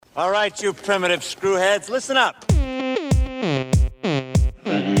All right, you primitive screwheads, listen up. What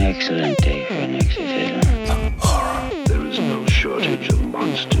an excellent day for an exorcism. There is no shortage of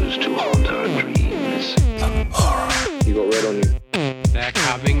monsters to haunt our dreams. You got red on you. They're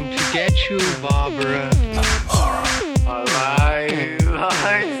coming to get you, Barbara. Alive!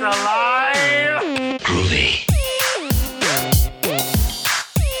 It's alive! Groovy.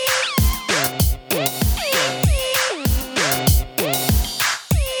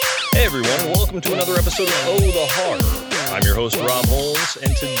 Hey everyone, and welcome to another episode of Oh the Horror. I'm your host Rob Holmes,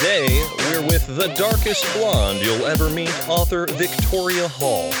 and today we're with the darkest blonde you'll ever meet, author Victoria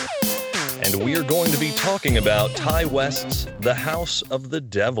Hall. And we are going to be talking about Ti West's The House of the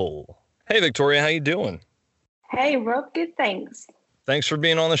Devil. Hey Victoria, how you doing? Hey Rob, good, thanks. Thanks for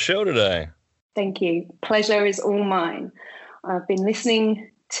being on the show today. Thank you. Pleasure is all mine. I've been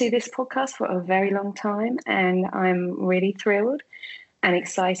listening to this podcast for a very long time, and I'm really thrilled and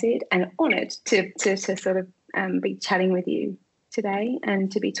excited and honoured to sort of be chatting with you today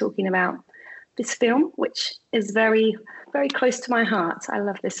and to be talking about this film, which is very, very close to my heart. I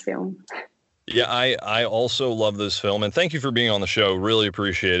love this film. Yeah, I also love this film, and thank you for being on the show. Really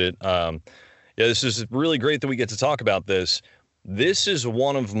appreciate it. This is really great that we get to talk about this. This is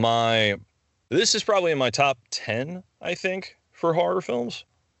probably in my top 10, I think, for horror films.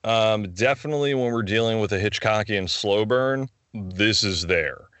 Definitely when we're dealing with a Hitchcockian slow burn, this is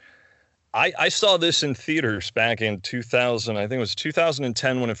there. I saw this in theaters back in 2000. I think it was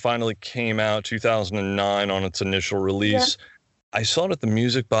 2010 when it finally came out, 2009 on its initial release. Yeah. I saw it at the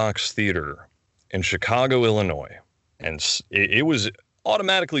Music Box Theater in Chicago, Illinois. And it was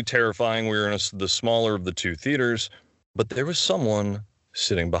automatically terrifying. We were in the smaller of the two theaters, but there was someone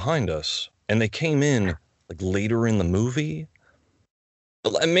sitting behind us. And they came in like later in the movie,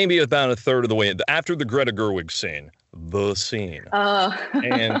 maybe about a third of the way, after the Greta Gerwig scene.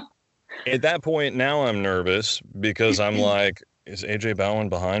 And at that point, now I'm nervous because I'm like, is AJ Bowen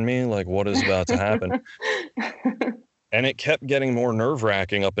behind me? Like, what is about to happen? And it kept getting more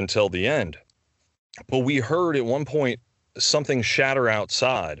nerve-wracking up until the end. But we heard at one point something shatter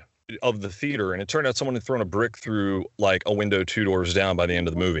outside of the theater, and it turned out someone had thrown a brick through like a window 2 doors down by the end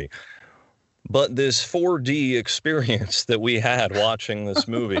of the movie. But this 4D experience that we had watching this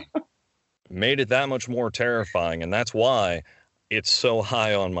movie made it that much more terrifying, and that's why it's so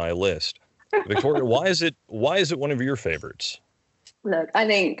high on my list. Victoria, why is it one of your favorites? Look, I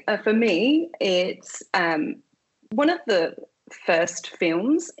think for me, it's one of the first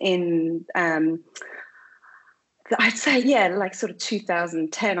films in I'd say, like sort of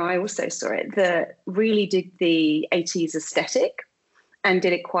 2010. I also saw it that really did the 80s aesthetic and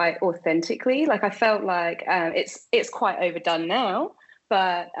did it quite authentically. Like I felt like it's quite overdone now,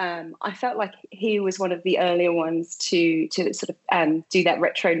 but I felt like he was one of the earlier ones to sort of do that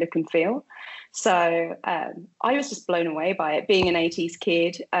retro look and feel. So I was just blown away by it. Being an 80s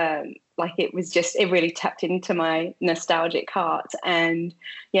kid, like it really tapped into my nostalgic heart. And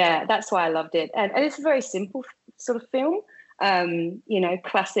yeah, that's why I loved it. And it's a very simple sort of film,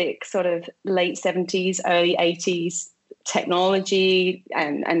 classic sort of late 70s, early 80s technology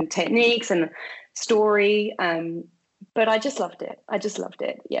and techniques and story. But I just loved it.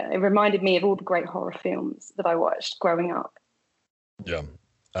 Yeah, it reminded me of all the great horror films that I watched growing up. Yeah.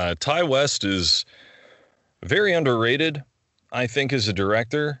 Ti West is very underrated, I think, as a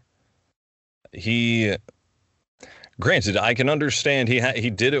director. Granted, I can understand he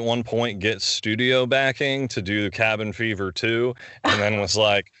did at one point get studio backing to do Cabin Fever 2, and then was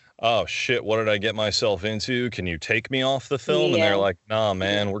like, oh shit, what did I get myself into? Can you take me off the film? Yeah. And they're like, nah,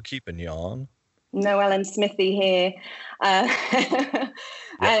 man, we're keeping you on. No Ellen Smithy here.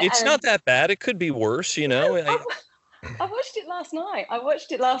 It's not that bad. It could be worse, you know. I watched it last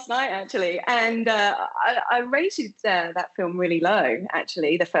night. Actually, and I rated that film really low,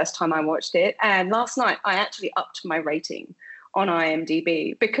 actually, the first time I watched it. And last night, I actually upped my rating on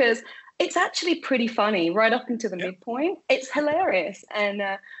IMDb because it's actually pretty funny right up until the midpoint. It's hilarious. And,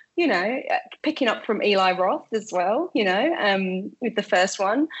 picking up from Eli Roth as well, with the first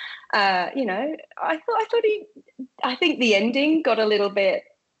one, I think the ending got a little bit,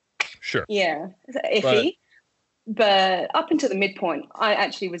 sure, iffy. But up until the midpoint, I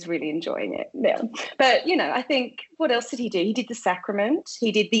actually was really enjoying it. Yeah. But, I think, what else did he do? He did The Sacrament.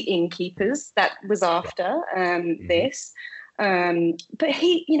 He did The Innkeepers. That was after this. But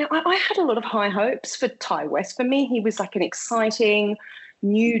he, I had a lot of high hopes for Ti West. For me, he was like an exciting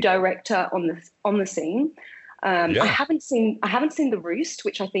new director on the scene. I haven't seen The Roost,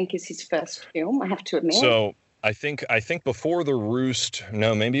 which I think is his first film, I have to admit. So I think before The Roost,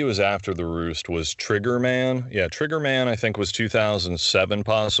 no, maybe it was after The Roost, was Trigger Man. Yeah, Trigger Man I think was 2007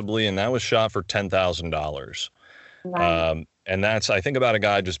 possibly, and that was shot for $10,000. Right. And that's, I think, about a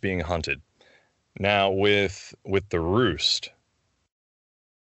guy just being hunted. Now with The Roost,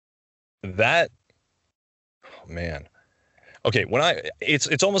 that, oh man. Okay,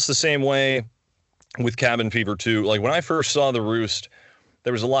 it's almost the same way with Cabin Fever 2. Like when I first saw The Roost,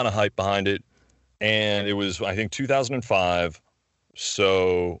 there was a lot of hype behind it. And it was, I think, 2005.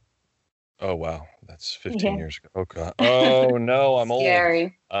 So, oh, wow. That's 15 years ago. Oh, God. Oh, no, I'm old.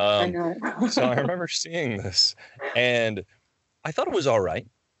 Scary. I know. So I remember seeing this, and I thought it was all right.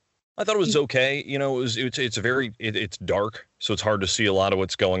 I thought it was okay. You know, it's dark, so it's hard to see a lot of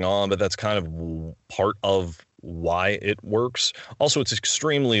what's going on, but that's kind of part of why it works. Also, it's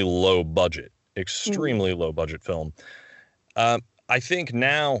extremely low budget film. I think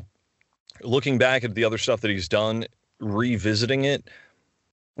now, looking back at the other stuff that he's done, revisiting it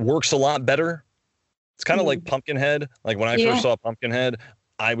works a lot better. It's kind of like Pumpkinhead. Like when I first saw Pumpkinhead,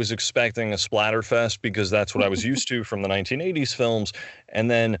 I was expecting a splatterfest because that's what I was used to from the 1980s films.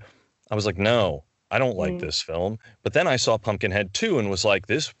 And then I was like, no, I don't like this film. But then I saw Pumpkinhead 2 and was like,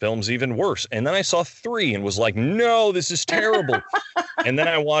 this film's even worse. And then I saw 3 and was like, no, this is terrible. And then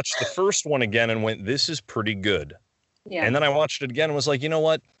I watched the first one again and went, this is pretty good. Yeah. And then I watched it again and was like, you know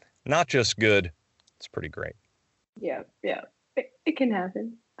what? Not just good, it's pretty great. Yeah. It can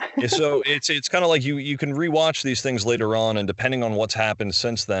happen. So it's kind of like you can rewatch these things later on, and depending on what's happened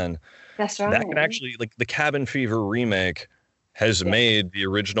since then, that's right. That can actually, like the Cabin Fever remake has made the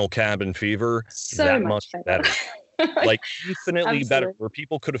original Cabin Fever so that much better. Like infinitely better, where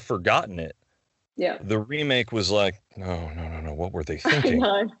people could have forgotten it. Yeah. The remake was like, no, what were they thinking?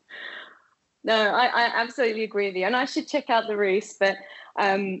 No, I absolutely agree with you. And I should check out The Roost, but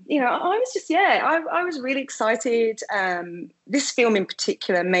I was just, I was really excited. This film in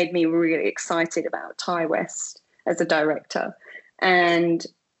particular made me really excited about Ti West as a director. And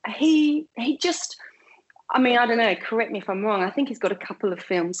he just, I mean, I don't know, correct me if I'm wrong. I think he's got a couple of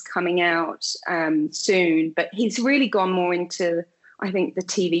films coming out soon, but he's really gone more into, I think, the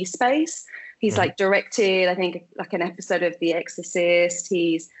TV space. He's like directed, I think, like an episode of The Exorcist.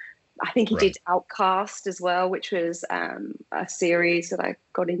 I think he did Outcast as well, which was a series that I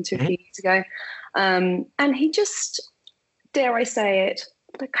got into a few years ago. And he just, dare I say it,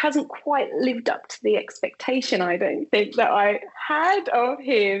 hasn't quite lived up to the expectation, I don't think, that I had of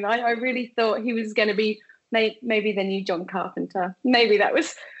him. I really thought he was going to be maybe the new John Carpenter. Maybe that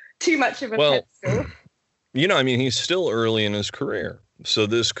was too much of a pedestal. You know, I mean, he's still early in his career. So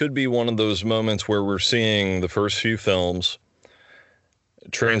this could be one of those moments where we're seeing the first few films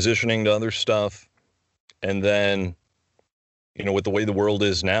transitioning to other stuff, and then, you know, with the way the world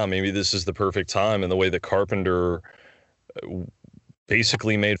is now, maybe this is the perfect time, and the way that Carpenter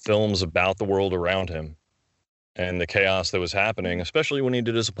basically made films about the world around him and the chaos that was happening, especially when he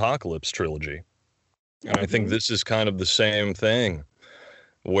did his Apocalypse trilogy. And I think this is kind of the same thing,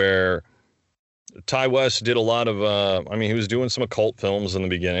 where Ti West did a lot of, he was doing some occult films in the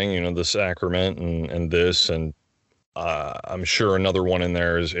beginning, you know, The Sacrament and this, and I'm sure another one in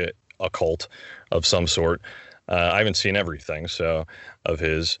there is a cult of some sort. I haven't seen everything of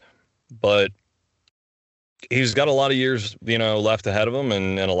his, but he's got a lot of years, you know, left ahead of him,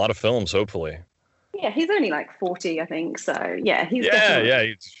 and a lot of films, hopefully. Yeah, he's only like 40, I think. So yeah, he's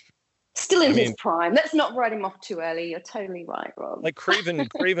he's still in his prime. Let's not write him off too early. You're totally right, Rob. Like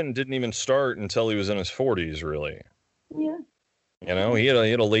Craven didn't even start until he was in his 40s, really. Yeah. You know, he had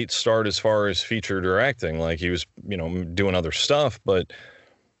a late start as far as feature directing. Like he was, you know, doing other stuff, but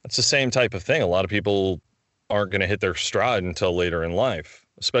it's the same type of thing. A lot of people aren't going to hit their stride until later in life,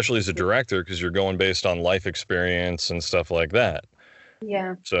 especially as a director, because you're going based on life experience and stuff like that.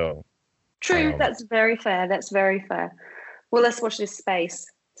 Yeah. So. True. That's very fair. Well, let's watch this space.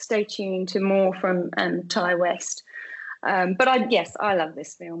 Stay tuned to more from Ti West. But I love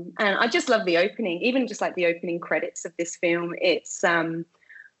this film, and I just love the opening, even just like the opening credits of this film. It's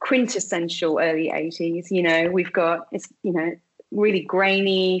quintessential early 80s. You know, it's really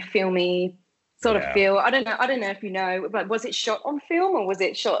grainy, filmy sort of feel. I don't know if you know, but was it shot on film or was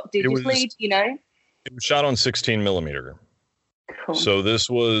it shot digitally? Do you know? It was shot on 16 millimeter. Cool. So this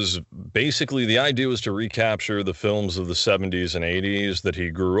was basically, the idea was to recapture the films of the 70s and 80s that he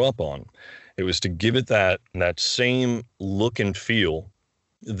grew up on. It was to give it that same look and feel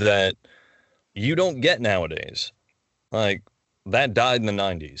that you don't get nowadays. Like, that died in the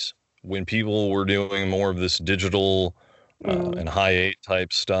 90s when people were doing more of this digital and high 8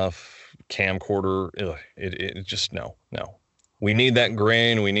 type stuff, camcorder. It just, no. We need that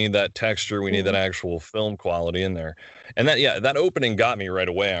grain. We need that texture. We need that actual film quality in there. And that opening got me right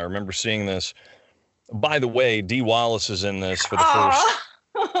away. I remember seeing this. By the way, Dee Wallace is in this for the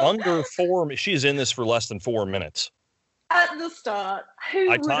first under 4. She's in this for less than 4 minutes. At the start.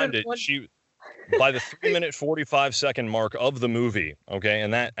 I timed it. She by the 3-minute 45-second mark of the movie. Okay.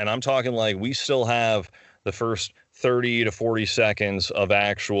 And I'm talking like we still have the first 30 to 40 seconds of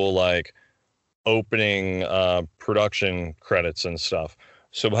actual like opening production credits and stuff.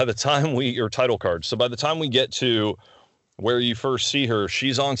 So by the time or title cards. So by the time we get to where you first see her,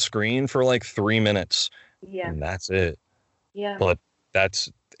 she's on screen for like 3 minutes. Yeah. And that's it. Yeah. But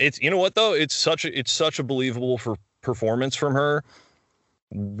it's you know what though? It's such a believable performance from her,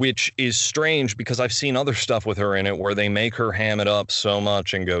 which is strange because I've seen other stuff with her in it where they make her ham it up so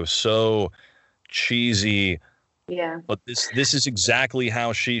much and go so cheesy. Yeah. But this is exactly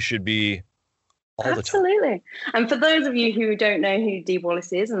how she should be all the time. Absolutely. And for those of you who don't know who Dee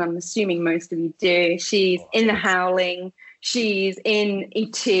Wallace is, and I'm assuming most of you do, she's in The Howling. She's in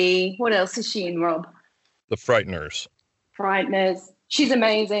E.T. What else is she in, Rob? The Frighteners. She's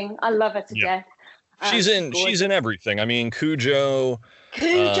amazing. I love her to death. She's in everything. I mean, Cujo.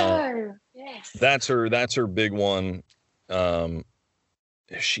 Yes. That's her big one.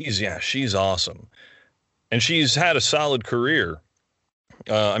 She's awesome. And she's had a solid career.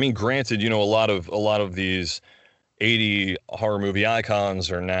 I mean, granted, a lot of these 80 horror movie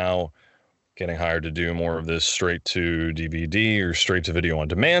icons are now getting hired to do more of this straight to DVD or straight to video on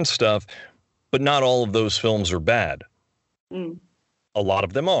demand stuff, but not all of those films are bad. A lot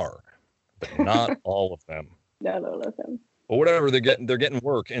of them are, but not all of them. Not all of them. But whatever, they're getting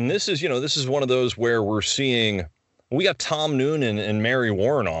work. And this is one of those where we got Tom Noonan and Mary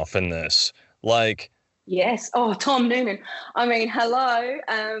Warrenoff in this. Like, yes. Oh, Tom Noonan. I mean, hello.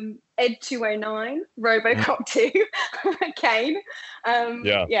 Ed 209, RoboCop 2, Kane.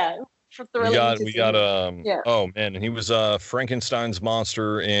 Yeah. We got oh man, and he was Frankenstein's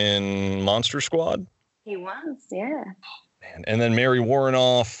monster in Monster Squad. He was, yeah. Man, and then Mary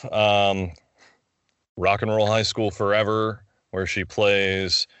Warrenoff, Rock and Roll High School Forever, where she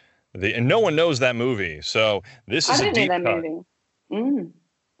plays and no one knows that movie. So this is a deep cut. Movie.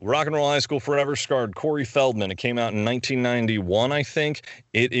 Rock and Roll High School Forever starred Corey Feldman. It came out in 1991, I think.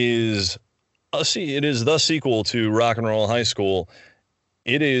 It is the sequel to Rock and Roll High School.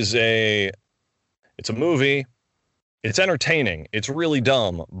 It's a movie. It's entertaining. It's really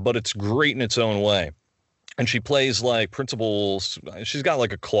dumb, but it's great in its own way. And she plays like principals. She's got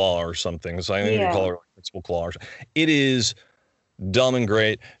like a claw or something. So I think you call her like Principal Claw. It is dumb and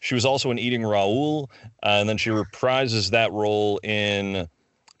great. She was also in Eating Raoul, and then she reprises that role in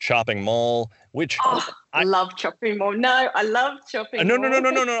Chopping Mall, which I love Chopping Mall. No, I love Chopping Mall. No.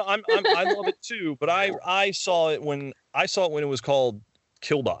 I love it too. But I saw it when it was called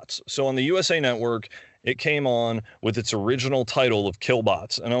Killbots. So on the USA Network, it came on with its original title of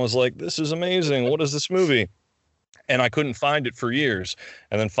Killbots, and I was like, "This is amazing! What is this movie?" And I couldn't find it for years.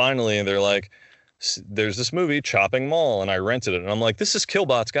 And then finally, they're like, "There's this movie, Chopping Mall," and I rented it. And I'm like, "This is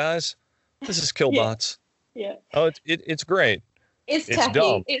Killbots, guys. This is Killbots." Yeah. Oh, it's great. It's tacky,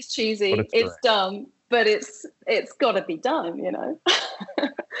 dumb, it's cheesy, it's dumb, but it's got to be done,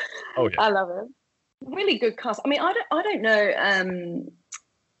 Oh yeah, I love it. Really good cast. I mean, I don't know.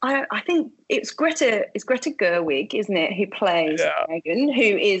 I think it's Greta Gerwig, isn't it, who plays Megan, who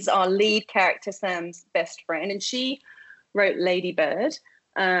is our lead character, Sam's best friend, and she wrote Lady Bird.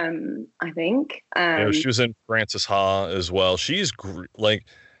 I think. She was in Frances Ha as well. She's she's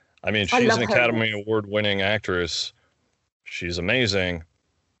an Academy Award-winning actress. She's amazing,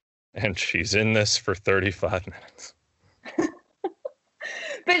 and she's in this for 35 minutes.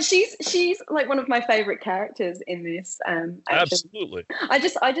 But she's like one of my favorite characters in this. Absolutely. I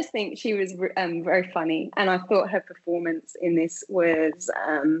just think she was very funny, and I thought her performance in this was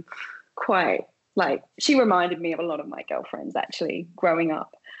quite like, she reminded me of a lot of my girlfriends actually growing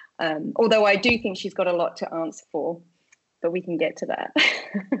up. Although I do think she's got a lot to answer for, but we can get to that.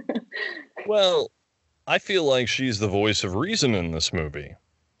 Well, I feel like she's the voice of reason in this movie.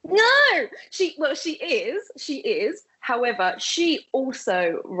 No, she is. However, she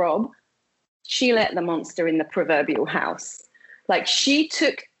also, Rob, she let the monster in the proverbial house. Like, she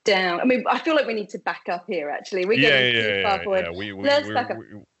took down. I mean, I feel like we need to back up here. Actually, we're getting too far forward. Let's back up.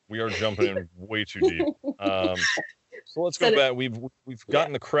 We are jumping in way too deep. So let's go back. We've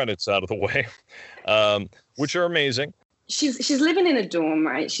gotten the credits out of the way, which are amazing. She's living in a dorm,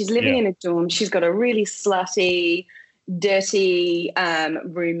 right? She's living in a dorm. She's got a really slutty, dirty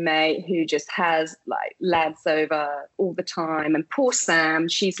roommate who just has like lads over all the time. And poor Sam,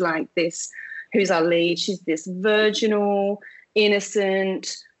 she's like this, who's our lead, she's this virginal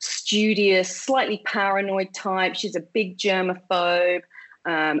innocent, studious, slightly paranoid type. She's a big germaphobe.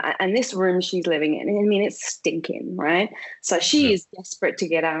 And this room she's living in, I mean, it's stinking, right? So she is desperate to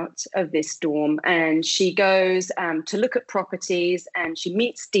get out of this dorm, and she goes to look at properties, and she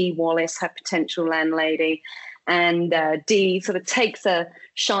meets Dee Wallace, her potential landlady. And Dee sort of takes a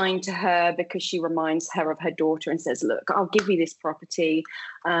shine to her because she reminds her of her daughter and says, look, I'll give you this property.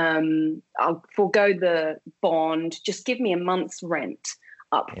 I'll forego the bond. Just give me a month's rent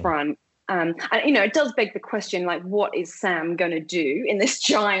up front. And, you know, it does beg the question, like, what is Sam going to do in this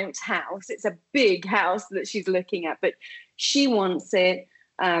giant house? It's a big house that she's looking at, but she wants it.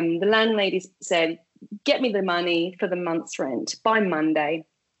 The landlady said, get me the money for the month's rent by Monday,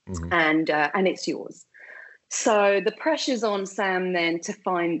 and it's yours. So the pressure's on Sam then to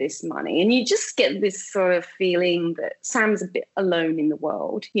find this money. And you just get this sort of feeling that Sam's a bit alone in the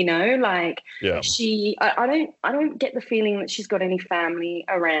world, you know, like I don't get the feeling that she's got any family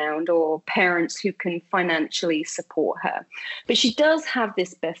around or parents who can financially support her. But she does have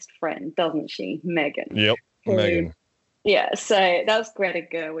this best friend, doesn't she, Megan? Yep, Megan. Yeah, so that's Greta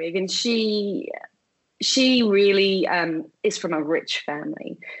Gerwig. And she really is from a rich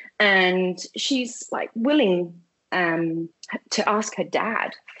family, and she's like willing to ask her dad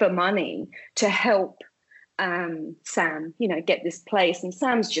for money to help Sam, you know, get this place. And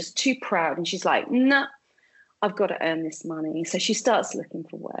Sam's just too proud, and she's like, nah, I've got to earn this money. So she starts looking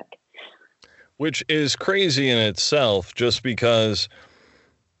for work. Which is crazy in itself, just because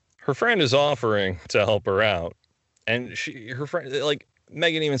her friend is offering to help her out. And her friend, like,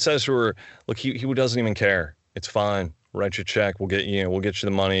 Megan even says to her, look, he doesn't even care. It's fine. Write your check. We'll get you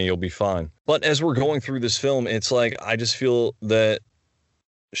the money. You'll be fine. But as we're going through this film, it's like, I just feel that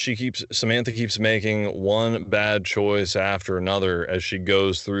Samantha keeps making one bad choice after another as she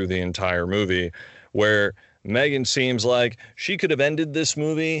goes through the entire movie, where Megan seems like she could have ended this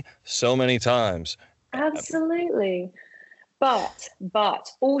movie so many times. Absolutely. But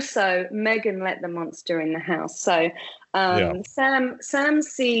also Megan let the monster in the house. So Sam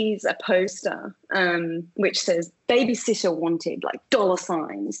sees a poster which says babysitter wanted, like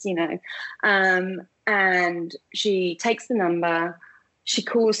 $signs, you know, and she takes the number. She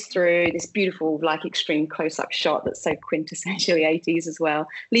calls through this beautiful, like, extreme close-up shot that's so quintessentially 80s as well.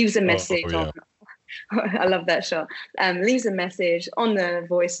 Leaves a message on. I love that shot. Leaves a message on the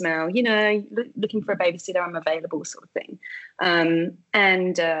voicemail, you know, looking for a babysitter, I'm available, sort of thing.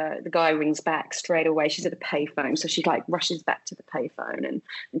 And the guy rings back straight away. She's at a payphone, so she like rushes back to the payphone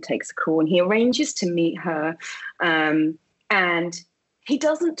and takes a call. And he arranges to meet her, and he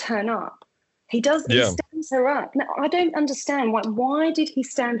doesn't turn up. He stands her up. Now, I don't understand why did he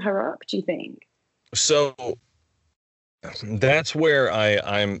stand her up, do you think? So that's where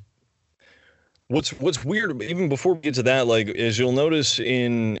I'm. What's weird, even before we get to that, like, is you'll notice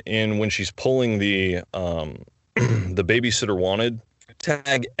in when she's pulling the the babysitter wanted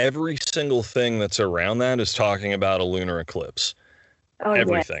tag, every single thing that's around that is talking about a lunar eclipse. Oh,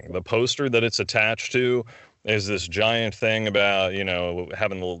 everything. Yeah. The poster that it's attached to is this giant thing about, you know,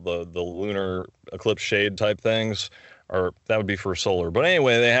 having the lunar eclipse shade type things, or that would be for solar. But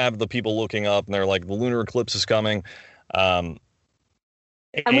anyway, they have the people looking up and they're like, the lunar eclipse is coming. And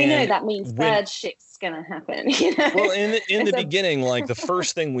we know that means bad shit's gonna happen. You know? Well, in the beginning, like, the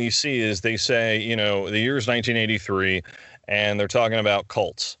first thing we see is they say, you know, the year's 1983, and they're talking about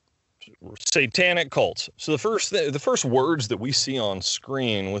cults, satanic cults. So the first words that we see on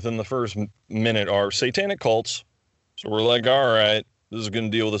screen within the first minute are satanic cults. So we're like, all right, this is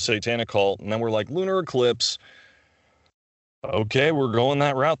going to deal with a satanic cult, and then we're like, lunar eclipse. Okay, we're going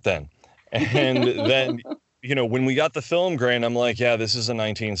that route then, and then. You know, when we got the film grain, I'm like, yeah, this is a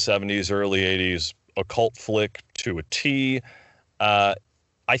 1970s, early 80s occult flick to a T. I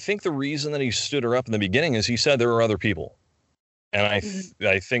think the reason that he stood her up in the beginning is he said there were other people. And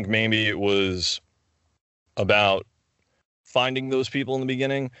I think maybe it was about finding those people in the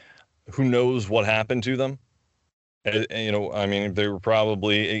beginning. Who knows what happened to them? And, you know, I mean, they were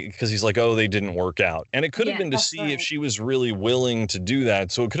probably, because he's like, oh, they didn't work out. And it could have been to see if she was really willing to do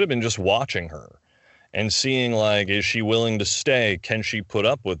that. So it could have been just watching her and seeing, like, is she willing to stay? Can she put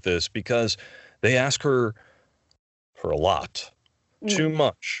up with this? Because they ask her for a lot. Too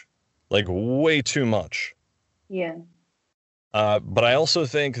much. Like, way too much. Yeah. But I also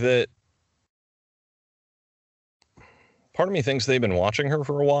think that part of me thinks they've been watching her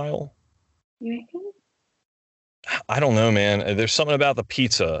for a while. You reckon? I don't know, man. There's something about the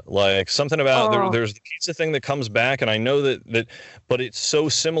pizza, like something about there's the pizza thing that comes back, and I know that, but it's so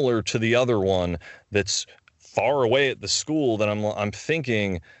similar to the other one that's far away at the school that I'm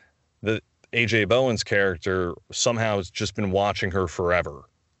thinking that AJ Bowen's character somehow has just been watching her forever,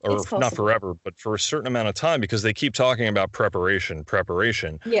 or not forever, but for a certain amount of time, because they keep talking about preparation.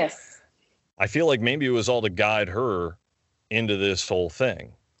 Yes. I feel like maybe it was all to guide her into this whole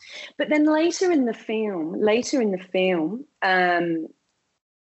thing. But then later in the film,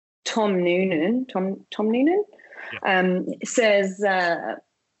 Tom Noonan, says,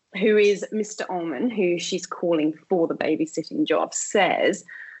 who is Mr. Ullman, who she's calling for the babysitting job, says,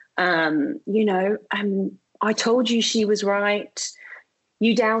 I told you she was right.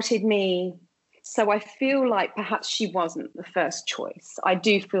 You doubted me. So I feel like perhaps she wasn't the first choice. I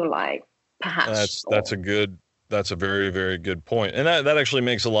do feel like perhaps. That's a very, very good point. And that actually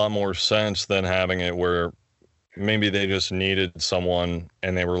makes a lot more sense than having it where maybe they just needed someone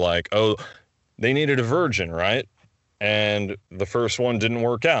and they were like, oh, they needed a virgin, right? And the first one didn't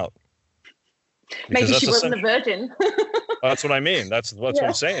work out. Maybe she wasn't a virgin. That's what I mean. That's what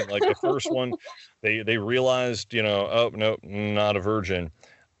I'm saying. Like the first one, they realized, oh, no, not a virgin.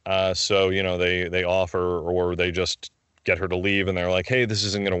 So, they offer, or they just get her to leave and they're like, hey, this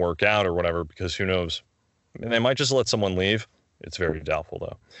isn't going to work out or whatever, because who knows? And they might just let someone leave. It's very doubtful,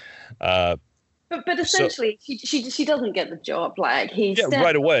 though. But essentially, she doesn't get the job. Like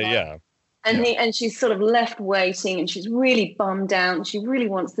right away, yeah. And she's sort of left waiting, and she's really bummed out, and she really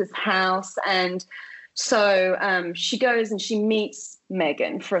wants this house. And so she goes and she meets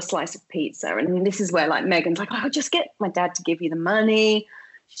Megan for a slice of pizza. And this is where like Megan's like, I'll just get my dad to give you the money.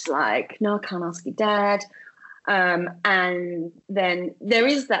 She's like, no, I can't ask your dad. And then there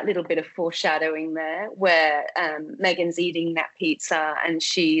is that little bit of foreshadowing there where Megan's eating that pizza and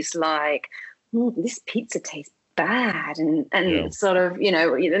she's like, this pizza tastes bad, and sort of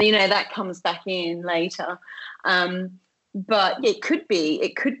that comes back in later, but it could be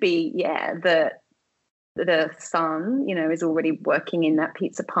that the son is already working in that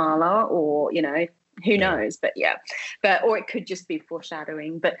pizza parlor, or who knows, or it could just be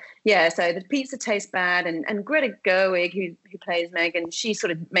foreshadowing. But so the pizza tastes bad, and Greta Gerwig, who plays Megan, she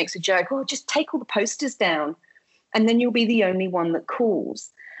sort of makes a joke, just take all the posters down and then you'll be the only one that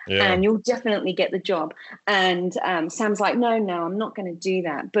calls. Yeah. And you'll definitely get the job. And Sam's like, no, I'm not going to do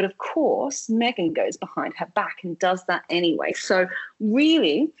that. But of course, Megan goes behind her back and does that anyway. So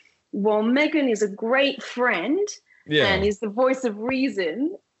really, while Megan is a great friend and is the voice of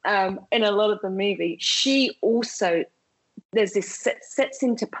reason in a lot of the movie, she also, there's this sets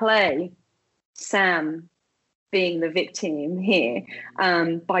into play Sam being the victim here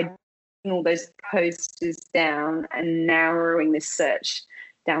by putting all those posters down and narrowing this search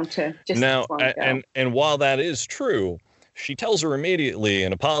down to just now, one girl. And while that is true, she tells her immediately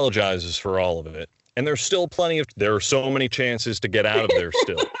and apologizes for all of it. And there's still there are so many chances to get out of there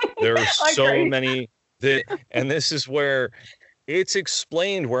still. There are so many and this is where it's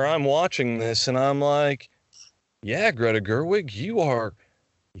explained, where I'm watching this and I'm like, yeah, Greta Gerwig,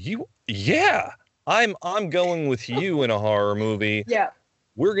 I'm going with you in a horror movie. Yeah.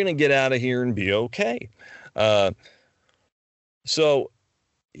 We're going to get out of here and be okay. So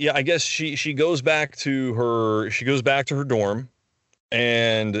yeah, I guess she goes back to her dorm,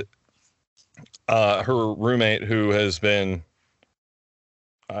 and her roommate, who has been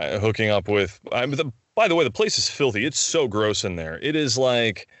hooking up with. By the way, the place is filthy. It's so gross in there. It is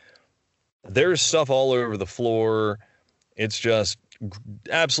like there's stuff all over the floor. It's just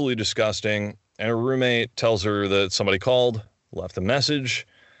absolutely disgusting. And her roommate tells her that somebody called, left a message,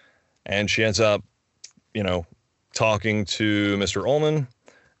 and she ends up, talking to Mr. Ullman.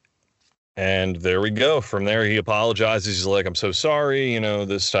 And there we go. From there, he apologizes. He's like, I'm so sorry.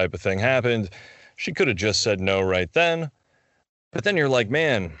 This type of thing happened. She could have just said no right then. But then you're like,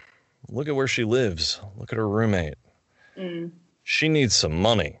 man, look at where she lives. Look at her roommate. She needs some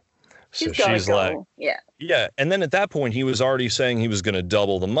money. So she's like, yeah. And then at that point, he was already saying he was going to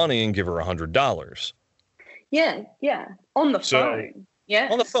double the money and give her $100. Yeah. On the phone. Yeah.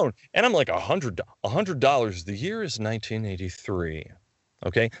 On the phone. And I'm like, $100. The year is 1983.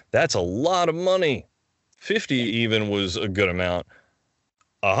 Okay, that's a lot of money. 50 even was a good amount.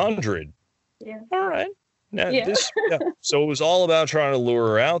 100. Yeah. All right. Now So it was all about trying to lure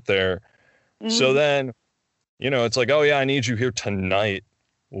her out there. So then, it's like, oh yeah, I need you here tonight.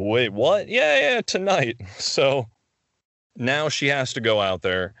 Wait, what? Yeah, tonight. So now she has to go out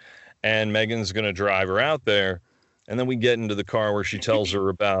there, and Megan's going to drive her out there. And then we get into the car where she tells her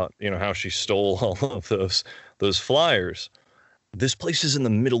about, how she stole all of those flyers. This place is in the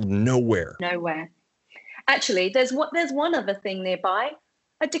middle of nowhere. Actually, there's one other thing nearby,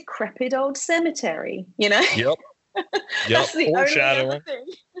 a decrepit old cemetery, Yep. That's the only other thing.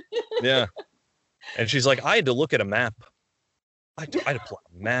 Yeah. And she's like, I had to look at a map. I had to pull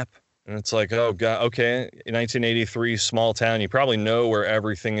out a map. And it's like, oh god, okay, in 1983, small town, you probably know where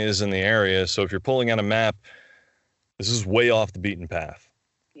everything is in the area. So if you're pulling out a map, this is way off the beaten path.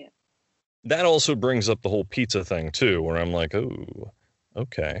 Yeah. That also brings up the whole pizza thing too, where I'm like, oh,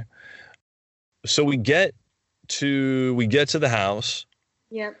 okay. So we get to the house.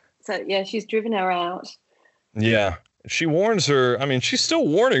 Yeah. So yeah, she's driven her out. Yeah. She warns her. I mean, she's still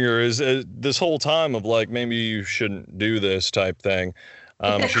warning her is this whole time of like, maybe you shouldn't do this type thing.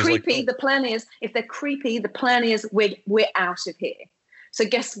 If they're she's creepy, like, the plan is, we're out of here. So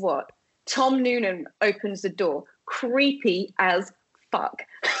guess what? Tom Noonan opens the door, creepy as fuck.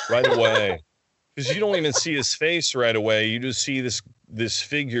 right away. Because you don't even see his face right away. You just see this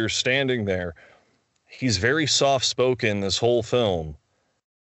figure standing there. He's very soft-spoken this whole film,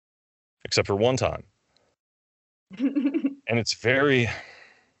 except for one time. And it's very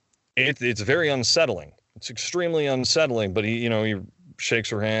unsettling. It's extremely unsettling, but he shakes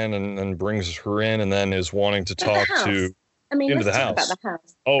her hand and brings her in and then is wanting to talk into the house. About the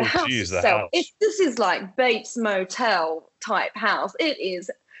house. Oh, geez, the house. This is like Bates Motel type house. It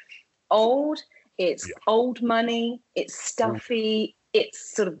is old. It's old money. It's stuffy.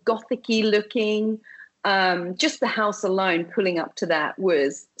 It's sort of gothic-y looking. Just the house alone pulling up to that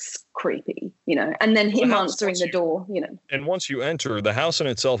was creepy, and then him answering the door, And once you enter, the house in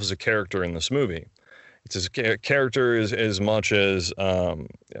itself is a character in this movie. It's a character as much as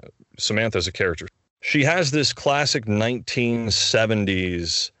Samantha's a character. She has this classic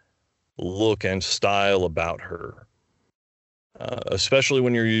 1970s look and style about her. Especially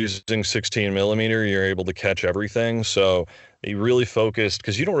when you're using 16 millimeter, you're able to catch everything. So they really focused,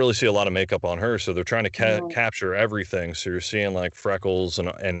 because you don't really see a lot of makeup on her. So they're trying to capture everything. So you're seeing like freckles and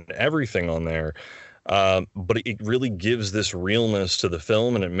everything on there. But it really gives this realness to the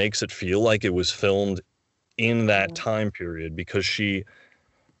film, and it makes it feel like it was filmed in that time period, because she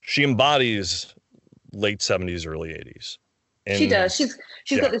embodies late 70s, early 80s. And she does. She's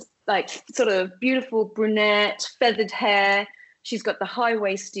got this like sort of beautiful brunette, feathered hair. She's got the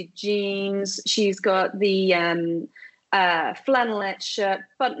high-waisted jeans. She's got the flannelette shirt,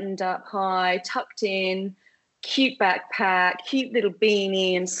 buttoned up high, tucked in, cute backpack, cute little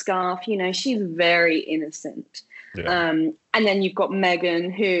beanie and scarf. She's very innocent. Yeah. And then you've got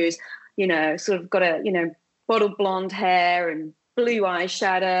Megan, who's, sort of got a, bottle blonde hair and blue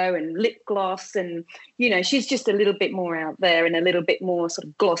eyeshadow and lip gloss, and she's just a little bit more out there and a little bit more sort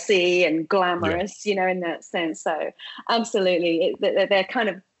of glossy and glamorous, in that sense. So absolutely, they're kind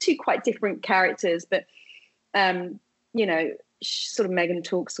of two quite different characters, but sort of Megan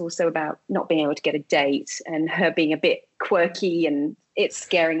talks also about not being able to get a date and her being a bit quirky and it's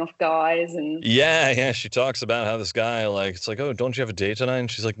scaring off guys. And yeah, she talks about how this guy, like, it's like, oh, don't you have a date tonight? And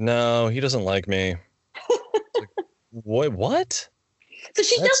she's like, no, he doesn't like me. What? So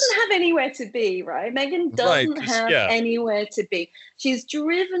she doesn't have anywhere to be, right? Megan doesn't have anywhere to be. She's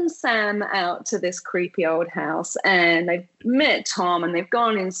driven Sam out to this creepy old house, and they've met Tom, and they've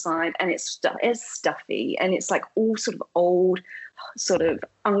gone inside, and it's stuffy, and it's like all sort of old, sort of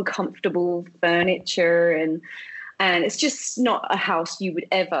uncomfortable furniture, and it's just not a house you would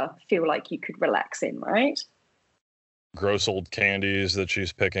ever feel like you could relax in, right? Gross old candies that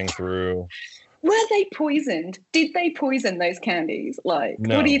she's picking through. Were they poisoned? Did they poison those candies? Like,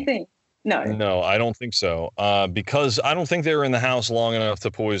 no. What do you think? No, I don't think so. Because I don't think they were in the house long enough to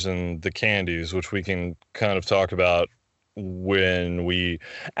poison the candies, which we can kind of talk about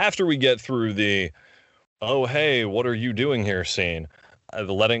after we get through the, oh, hey, what are you doing here scene?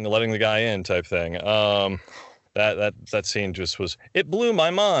 The letting the guy in type thing. That scene just was, it blew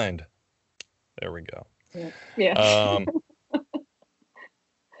my mind. There we go. Yeah.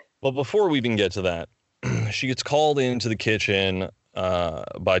 Well, before we even get to that, she gets called into the kitchen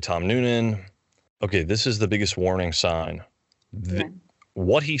by Tom Noonan. Okay, this is the biggest warning sign.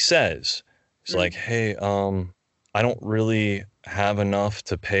 What he says is like, hey, I don't really have enough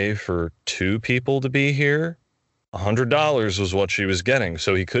to pay for 2 people to be here. $100 was what she was getting,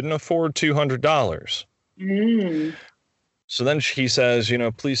 so he couldn't afford $200. So then he says,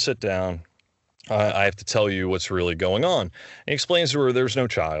 please sit down. I have to tell you what's really going on. And he explains to her there's no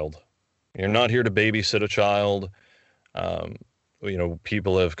child. You're not here to babysit a child.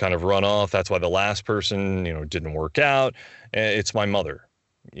 People have kind of run off. That's why the last person, didn't work out. It's my mother.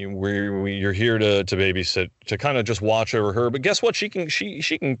 You're here to babysit, to kind of just watch over her. But guess what? She can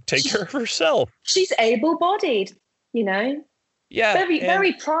take care of herself. She's able-bodied, Yeah.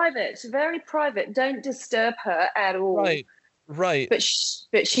 Very private. Very private. Don't disturb her at all. Right. But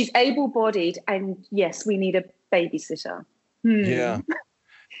she's able-bodied, and yes, we need a babysitter. Yeah.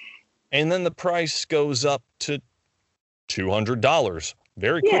 And then the price goes up to $200.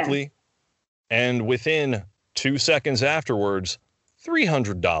 very Yeah. quickly. And within 2 seconds afterwards,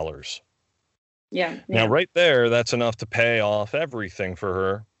 $300. Yeah. Now, right there, that's enough to pay off everything for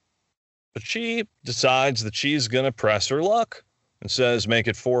her. But she decides that she's going to press her luck and says, make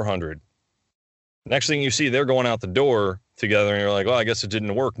it 400. Next thing you see, they're going out the door together, and you're like, oh, I guess it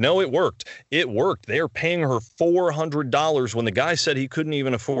didn't work. No, it worked. It worked. They are paying her $400 when the guy said he couldn't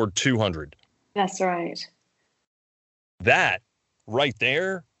even afford $200. That's right. That right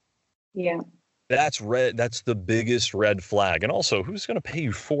there, Yeah. that's red. That's the biggest red flag. And also, who's going to pay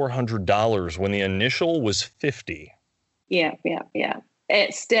you $400 when the initial was $50? Yeah.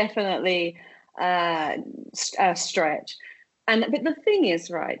 It's definitely a stretch. But the thing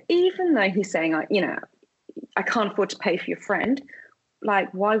is, right, even though he's saying, I can't afford to pay for your friend,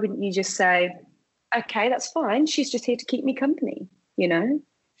 like, why wouldn't you just say, okay, that's fine. She's just here to keep me company,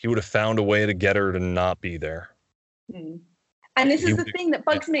 He would have found a way to get her to not be there. Mm. And this is the thing that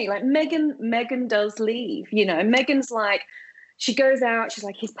bugs me. Like, Megan does leave, Megan's like, she goes out, she's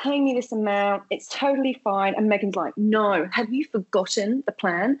like, he's paying me this amount, it's totally fine. And Megan's like, no, have you forgotten the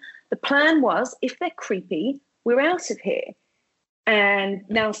plan? The plan was, if they're creepy, we're out of here. And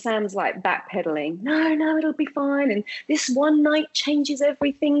now Sam's like backpedaling. No, it'll be fine. And this one night changes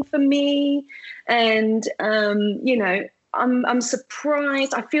everything for me. And, I'm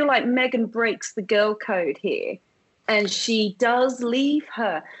surprised. I feel like Megan breaks the girl code here. And she does leave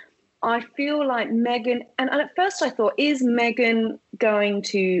her. I feel like Megan, and at first I thought, is Megan going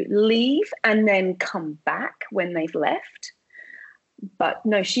to leave and then come back when they've left? But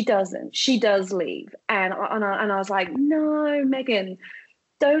no, she doesn't. She does leave. And I was like, no, Megan,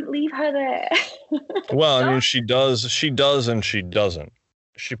 don't leave her there. Well, I mean, she does and she doesn't.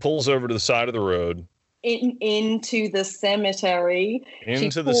 She pulls over to the side of the road. Into the cemetery.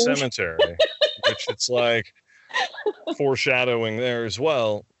 Into the cemetery, which it's like foreshadowing there as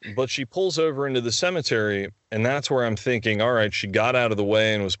well. But she pulls over into the cemetery, and that's where I'm thinking, all right, she got out of the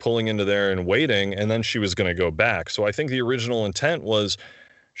way and was pulling into there and waiting, and then she was going to go back. So I think the original intent was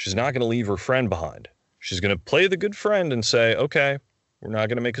she's not going to leave her friend behind. She's going to play the good friend and say, okay, we're not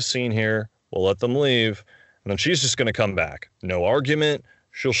going to make a scene here. We'll let them leave. And then she's just going to come back. No argument.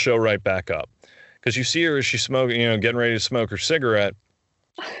 She'll show right back up. Because you see her as she's smoking, getting ready to smoke her cigarette.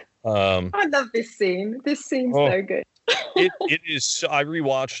 I love this scene. This scene's so good. it is. I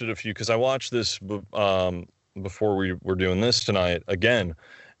rewatched it a few because I watched this before we were doing this tonight again,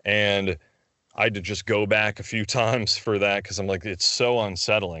 and I had to just go back a few times for that because I'm like, it's so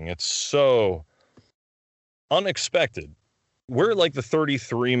unsettling. It's so unexpected. We're at like the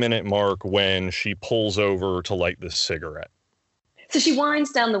 33-minute mark when she pulls over to light this cigarette. So she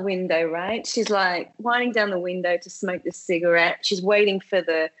winds down the window, right? She's like winding down the window to smoke this cigarette. She's waiting for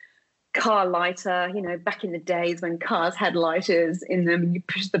the car lighter, back in the days when cars had lighters in them and you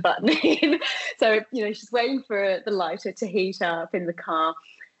push the button in. So, she's waiting for the lighter to heat up in the car.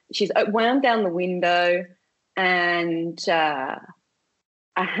 She's wound down the window, and a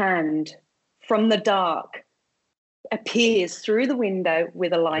hand from the dark appears through the window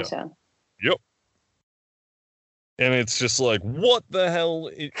with a lighter. Yep. And it's just like, what the hell?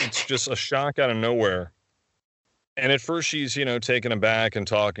 It's just a shock out of nowhere. And at first she's, taken aback and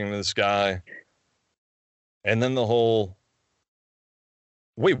talking to this guy. And then the whole,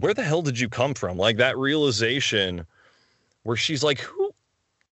 wait, where the hell did you come from? Like that realization where she's like,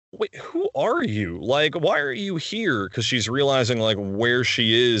 who are you? Like, why are you here? Because she's realizing like where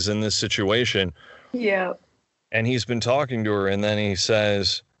she is in this situation. Yeah. And he's been talking to her, and then he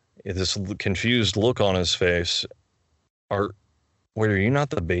says, this confused look on his face, are you not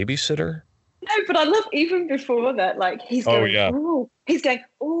the babysitter? No, but I love even before that, like he's going, oh,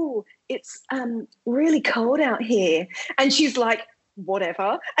 it's really cold out here. And she's like,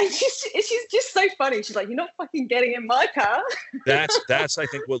 whatever. And she's just so funny. She's like, you're not fucking getting in my car. That's I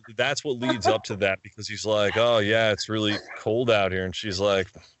think that's what leads up to that, because he's like, oh yeah, it's really cold out here. And she's like,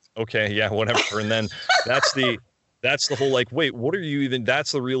 okay, yeah, whatever. And then that's the whole like, wait, what are you even,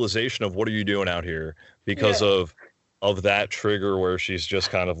 that's the realization of what are you doing out here because of that trigger where she's just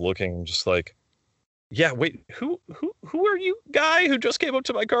kind of looking just like, yeah, wait, who are you, guy who just came up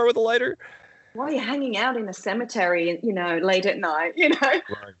to my car with a lighter? Why are you hanging out in a cemetery, late at night, Right.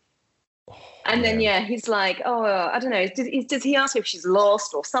 Oh, and then, he's like, oh, I don't know. Does he ask if she's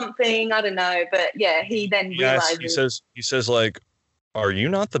lost or something? I don't know. But he then realizes. He says like, are you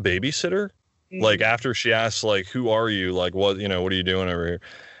not the babysitter? Mm-hmm. Like after she asks like, who are you? Like, what are you doing over here?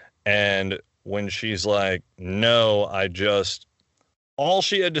 And when she's like, no, all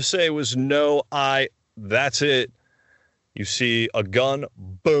she had to say was no, that's it. You see a gun,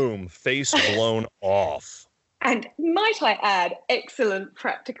 boom, face blown off. And might I add, excellent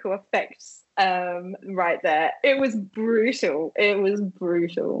practical effects right there. It was brutal. It was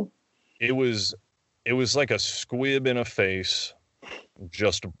brutal. It was like a squib in a face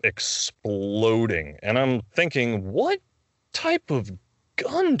just exploding. And I'm thinking, what type of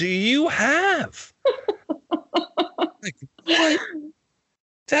gun do you have? Like, what?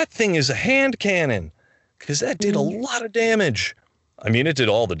 That thing is a hand cannon, because that did a lot of damage. I mean, it did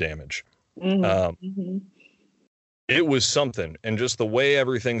all the damage. It was something, and just the way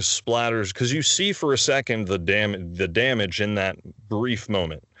everything splatters, because you see for a second the damage in that brief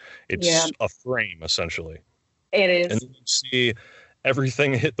moment. It's a frame, essentially. It is. And then you see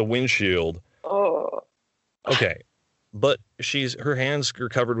everything hit the windshield. Oh. Okay. But her hands are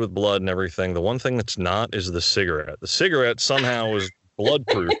covered with blood and everything. The one thing that's not is the cigarette. The cigarette somehow is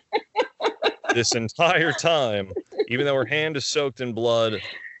bloodproof this entire time, even though her hand is soaked in blood.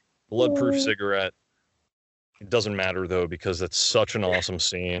 Bloodproof cigarette. It doesn't matter though, because it's such an awesome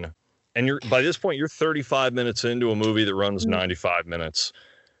scene. And by this point, you're 35 minutes into a movie that runs 95 minutes.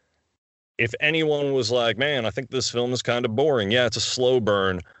 If anyone was like, man, I think this film is kind of boring. Yeah, it's a slow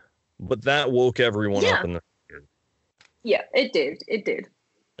burn, but that woke everyone up in the theater. Yeah, it did. It did.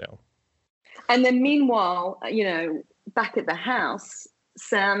 Yeah. And then meanwhile, back at the house,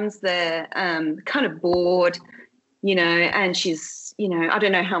 Sam's there, kind of bored, and she's, I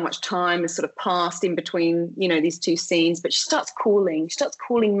don't know how much time has sort of passed in between, these two scenes, but she starts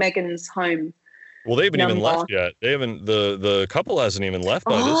calling Megan's home. Well, they haven't even left yet. They haven't, the couple hasn't even left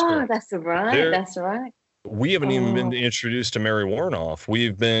by this point. That's right. That's right. We haven't even been introduced to Mary Warnoff.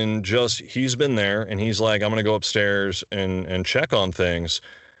 We've been he's been there and he's like, I'm going to go upstairs and check on things.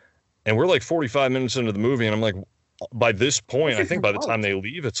 And we're like 45 minutes into the movie. And I'm like, by this point, I think by the time they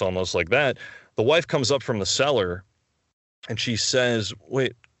leave, it's almost like that. The wife comes up from the cellar and she says,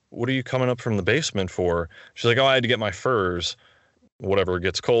 wait, what are you coming up from the basement for? She's like, oh, I had to get my furs, whatever, it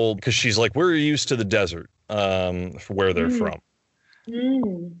gets cold. Because she's like, we're used to the desert, where they're from.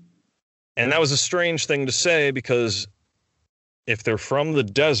 And that was a strange thing to say, because if they're from the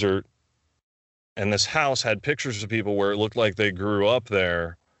desert and this house had pictures of people where it looked like they grew up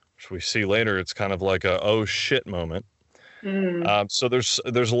there, which we see later, it's kind of like a oh shit moment. So there's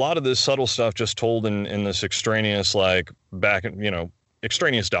a lot of this subtle stuff just told in this extraneous, like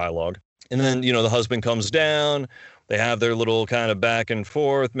extraneous dialogue. And then, the husband comes down, they have their little kind of back and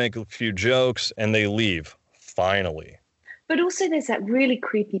forth, make a few jokes, and they leave finally. But also there's that really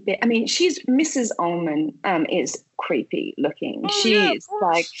creepy bit. I mean, Mrs. Ullman is creepy looking. She's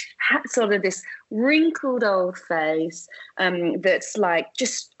like sort of this wrinkled old face that's like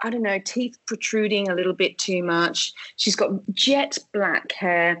just, I don't know, teeth protruding a little bit too much. She's got jet black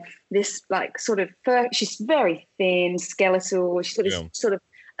hair, this like sort of fur. She's very thin, skeletal. She's got this sort of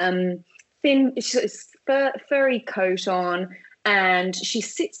thin, she's got this furry coat on. And she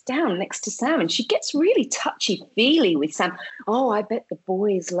sits down next to Sam and she gets really touchy-feely with Sam. Oh, I bet the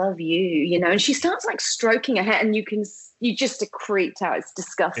boys love you, and she starts like stroking her hair and you just are creeped out. It's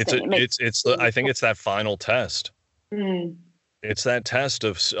disgusting. I think it's that final test. It's that test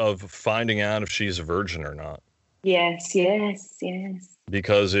of finding out if she's a virgin or not. Yes.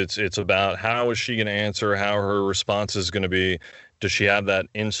 Because it's about how is she going to answer, how her response is going to be. Does she have that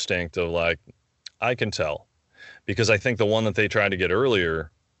instinct of like, I can tell? Because I think the one that they tried to get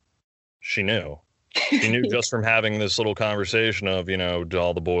earlier, she knew. She knew just from having this little conversation of, do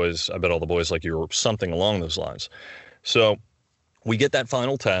all the boys, I bet all the boys like you, or something along those lines. So we get that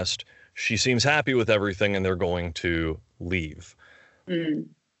final test. She seems happy with everything and they're going to leave. So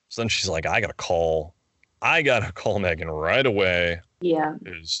then she's like, I got to call Megan right away. Yeah.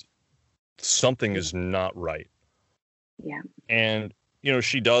 Because something is not right. Yeah. And,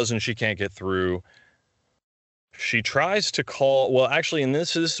 she does and she can't get through. She tries to call. Well, actually,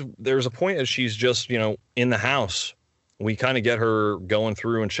 there's a point that she's just, in the house. We kind of get her going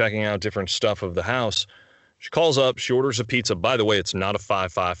through and checking out different stuff of the house. She calls up. She orders a pizza. By the way, it's not a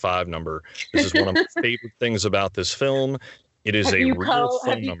 555 number. This is one of my favorite things about this film. It is a real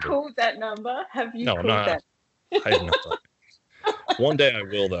phone number. Have you called that number? Have you called that? I have not done it. One day I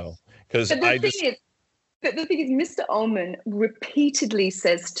will, though. Because the thing is, Mr. Ullman repeatedly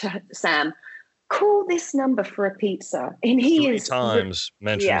says to Sam, call this number for a pizza. And he 3 times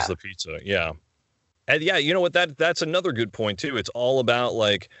mentions the pizza. Yeah. And yeah, you know what? That's another good point too. It's all about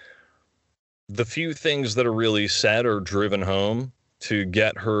like the few things that are really said or driven home to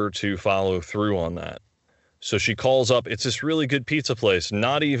get her to follow through on that. So she calls up, it's this really good pizza place,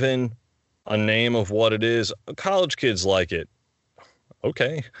 not even a name of what it is. College kids like it.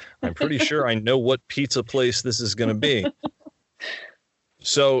 Okay. I'm pretty sure I know what pizza place this is going to be.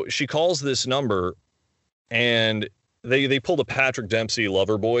 So she calls this number And they pulled a Patrick Dempsey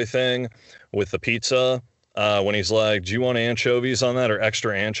Loverboy thing with the pizza when he's like, do you want anchovies on that or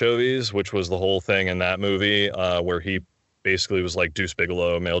extra anchovies, which was the whole thing in that movie where he basically was like Deuce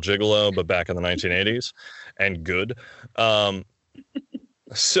Bigelow, male gigolo, but back in the 1980s and good.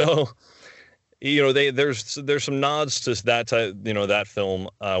 So, you know, there's some nods to that type, you know, that film,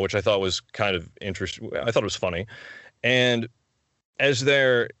 which I thought was kind of interesting. I thought it was funny. And as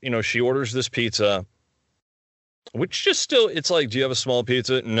you know, she orders this pizza, which just still, it's like, do you have a small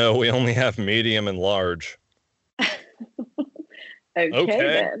pizza? No, we only have medium and large.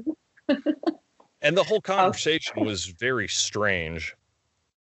 Okay. Then. And the whole conversation was very strange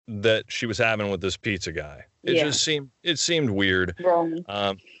that she was having with this pizza guy. It seemed weird.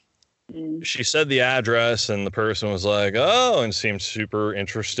 Wrong. She said the address and the person was like, oh, and seemed super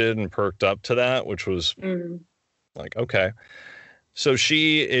interested and perked up to that, which was like, okay. So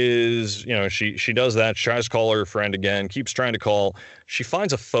she is, you know, she does that. She tries to call her friend again, keeps trying to call. She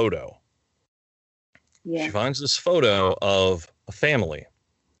finds a photo. Yeah. She finds this photo of a family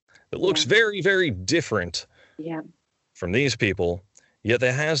that looks very, very different from these people, yet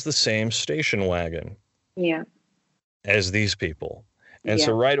that has the same station wagon as these people. And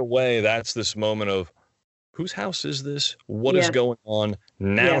so right away, that's this moment of, whose house is this? What is going on?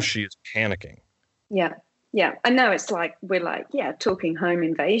 Now she is panicking. Yeah. Yeah. And now it's like, we're like, talking home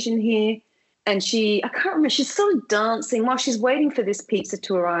invasion here. And I can't remember, she's sort of dancing while she's waiting for this pizza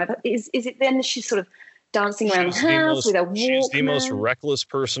to arrive. Is it then that she's sort of dancing around the house with a Walkman? She's the most reckless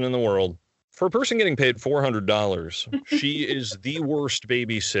person in the world. For a person getting paid $400, she is the worst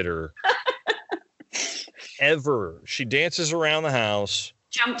babysitter ever. She dances around the house.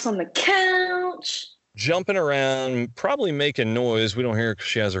 Jumps on the couch. Jumping around, probably making noise. We don't hear her because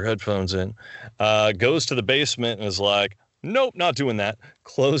she has her headphones in. Goes to the basement and is like, nope, not doing that.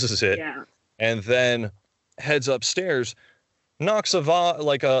 Closes it. Yeah. And then heads upstairs, knocks a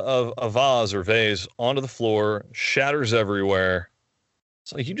vase or vase onto the floor, shatters everywhere.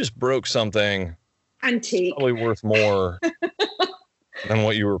 It's like, you just broke something antique, probably worth more than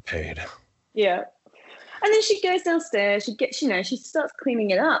what you were paid. Yeah. And then she goes downstairs, she starts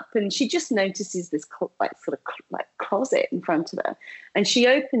cleaning it up, and she just notices this closet in front of her, and she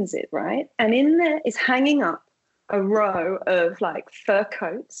opens it, right? And in there is hanging up a row of like fur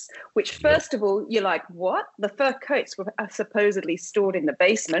coats, which first of all, you're like, what? The fur coats are supposedly stored in the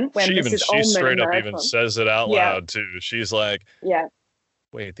basement when she straight up even says it out loud too. She's like,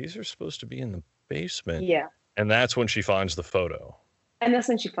 wait, these are supposed to be in the basement. Yeah. And that's when she finds the photo. And that's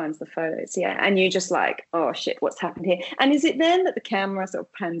when she finds the photos, And you're just like, oh, shit, what's happened here? And is it then that the camera sort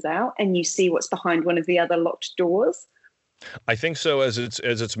of pans out and you see what's behind one of the other locked doors? I think so, as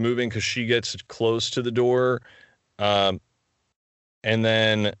it's moving, because she gets close to the door. And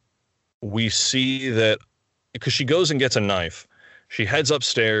then we see that, because she goes and gets a knife. She heads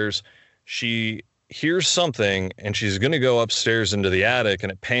upstairs. She hears something, and she's going to go upstairs into the attic,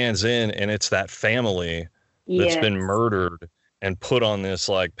 and it pans in, and it's that family that's been murdered and put on this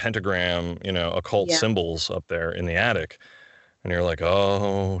like pentagram, occult symbols up there in the attic. And you're like,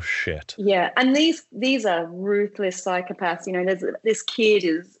 oh shit. Yeah. And these are ruthless psychopaths. There's this kid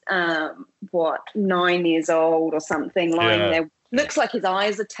is 9 years old or something, lying there. Looks like his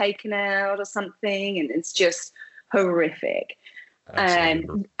eyes are taken out or something, and it's just horrific.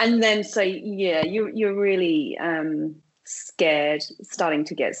 Absolutely. And then you're really scared, starting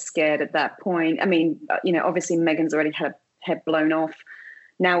to get scared at that point. I mean, obviously Megan's already had her head blown off.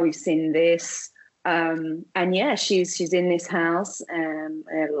 Now we've seen this. And she's in this house, and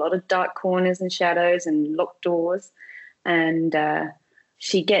a lot of dark corners and shadows and locked doors. And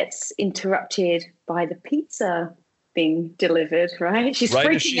she gets interrupted by the pizza being delivered, right? She's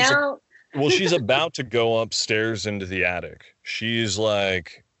freaking out. She's about to go upstairs into the attic. She's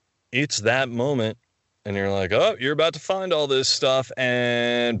like, it's that moment. And you're like, oh, you're about to find all this stuff.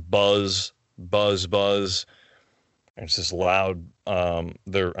 And buzz. And it's this loud,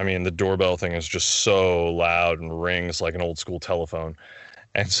 the doorbell thing is just so loud and rings like an old school telephone.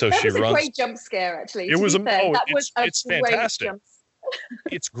 And so she runs. It was a great jump scare, actually. It's fantastic.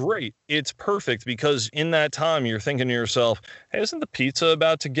 It's great. It's perfect, because in that time you're thinking to yourself, hey, isn't the pizza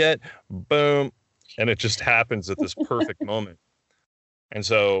about to get boom? And it just happens at this perfect moment. And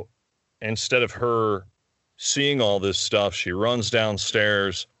so instead of her seeing all this stuff, she runs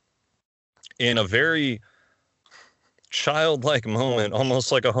downstairs in a very childlike moment,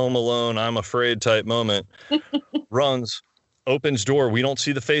 almost like a Home Alone, I'm afraid type moment. Runs, opens door. We don't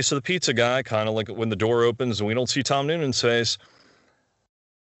see the face of the pizza guy, kind of like when the door opens and we don't see Tom Noonan's face,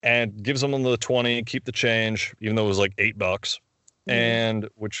 and gives them the 20, keep the change, even though it was like $8. and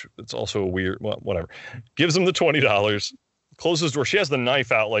which it's also a weird, well, whatever. Gives him the $20, closes the door. She has the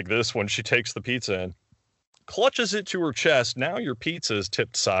knife out like this when she takes the pizza in, clutches it to her chest. Now your pizza is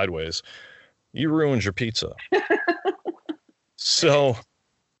tipped sideways. You ruined your pizza. So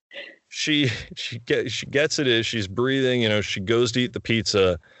she gets it in, she's breathing, you know, she goes to eat the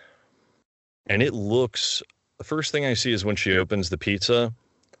pizza, and it looks, the first thing I see is when she opens the pizza,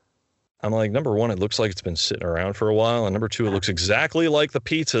 I'm like, number one, it looks like it's been sitting around for a while, and number two, it looks exactly like the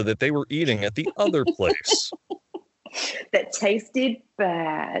pizza that they were eating at the other place. That tasted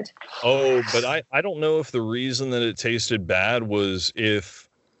bad. Oh, but I don't know if the reason that it tasted bad was if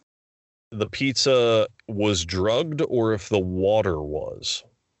the pizza was drugged or if the water was,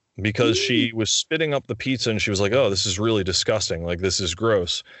 because she was spitting up the pizza and she was like, oh, this is really disgusting. Like, this is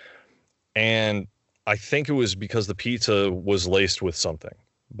gross. And I think it was because the pizza was laced with something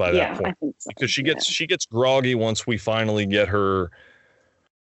by that point. I think so. Because she gets groggy once we finally get her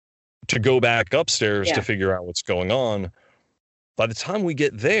to go back upstairs to figure out what's going on. By the time we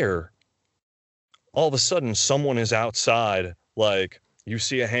get there, all of a sudden someone is outside, like, you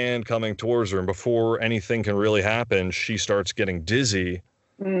see a hand coming towards her, and before anything can really happen, she starts getting dizzy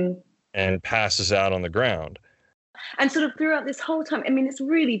and passes out on the ground. And sort of throughout this whole time, I mean, it's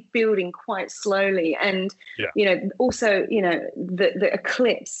really building quite slowly. And, you know, also, you know, the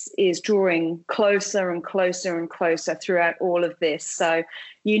eclipse is drawing closer and closer and closer throughout all of this. So,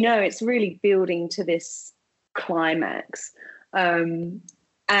 you know, it's really building to this climax. And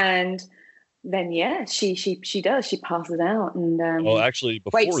then, she does. She passes out. And well, actually,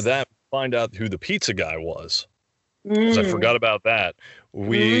 before that, we find out who the pizza guy was. Because I forgot about that.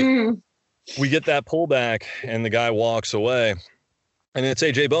 We get that pullback, and the guy walks away, and it's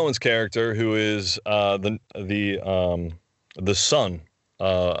A.J. Bowen's character, who is the son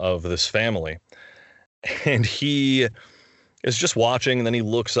of this family, and he is just watching, and then he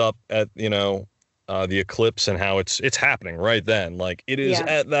looks up at, you know, the eclipse and how it's happening right then, like it is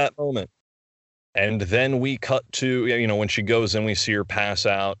at that moment. And then we cut to, you know, when she goes in, we see her pass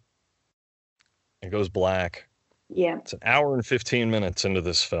out. It goes black. Yeah, it's an hour and 15 minutes into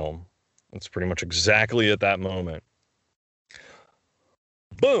this film. It's pretty much exactly at that moment.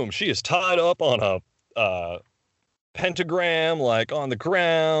 Boom! She is tied up on a pentagram, like on the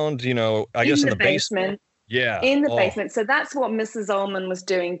ground. You know, I guess in the basement. Yeah, in the basement. So that's what Mrs. Ullman was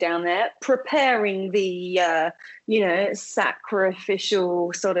doing down there, preparing the you know,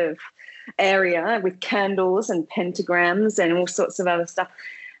 sacrificial sort of area with candles and pentagrams and all sorts of other stuff.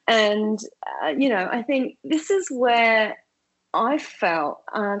 And you know, I think this is where I felt,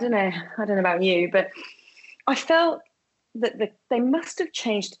 I don't know about you, but I felt that they must have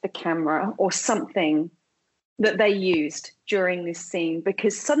changed the camera or something that they used during this scene,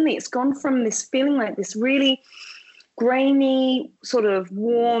 because suddenly it's gone from this feeling like this really grainy, sort of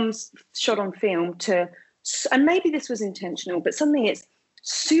warm shot on film to, and maybe this was intentional, but suddenly it's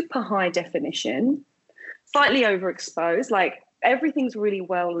super high definition, slightly overexposed, like everything's really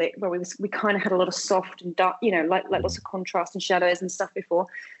well lit, where we kind of had a lot of soft and dark, you know, like lots of contrast and shadows and stuff before.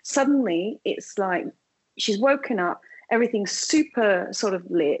 Suddenly it's like she's woken up, everything's super sort of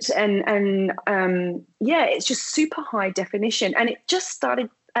lit, and it's just super high definition. And it just started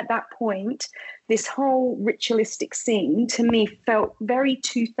at that point, this whole ritualistic scene to me felt very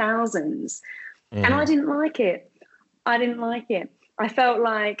 2000s. And I didn't like it. I felt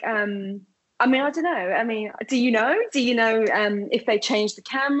like I mean, I don't know. I mean, do you know if they changed the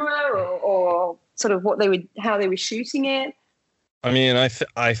camera or sort of how they were shooting it? I mean,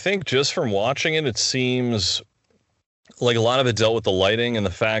 I think just from watching it, it seems like a lot of it dealt with the lighting and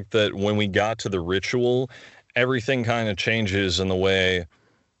the fact that when we got to the ritual, everything kind of changes in the way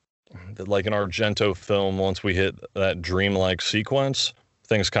that, like an Argento film, once we hit that dreamlike sequence,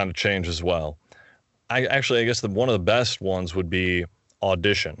 things kind of change as well. I guess one of the best ones would be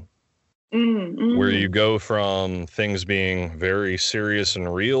Audition. Where you go from things being very serious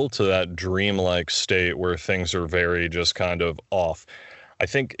and real to that dreamlike state where things are very just kind of off. I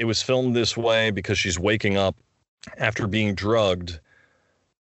think it was filmed this way because she's waking up after being drugged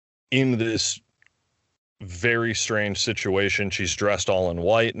in this very strange situation. She's dressed all in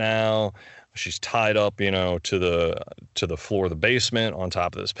white now. She's tied up, you know, to the floor of the basement on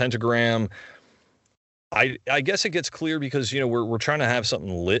top of this pentagram. I guess it gets clear because, you know, we're trying to have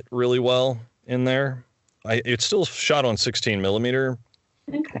something lit really well in there. It's still shot on 16 millimeter,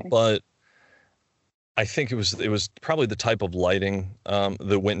 but I think it was probably the type of lighting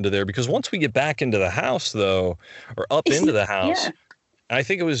that went into there, because once we get back into the house, though, or up into the house, I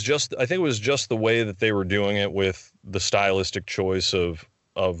think it was just the way that they were doing it with the stylistic choice of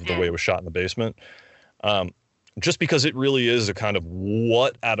the way it was shot in the basement. just because it really is a kind of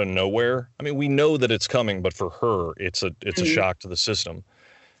what out of nowhere. I mean, we know that it's coming, but for her, it's a shock to the system.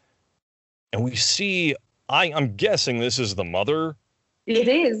 And we see, I'm guessing this is the mother. It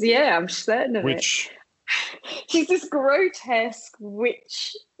is, yeah, I'm certain of it. She's this grotesque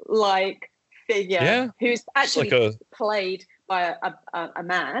witch-like figure who's actually played by a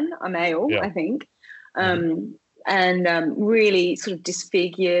male, I think, and really sort of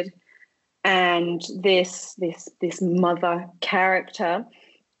disfigured. And this mother character,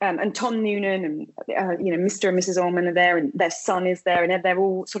 and Tom Noonan and Mr. and Mrs. Ullman are there, and their son is there, and they're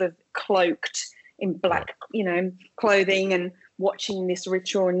all sort of cloaked in black, clothing, and watching this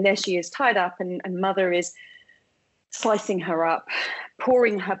ritual. And there she is, tied up, and mother is slicing her up,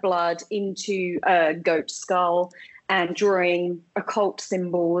 pouring her blood into a goat skull, and drawing occult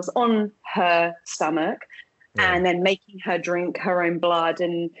symbols on her stomach. And then making her drink her own blood.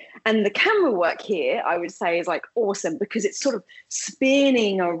 And the camera work here, I would say, is like awesome, because it's sort of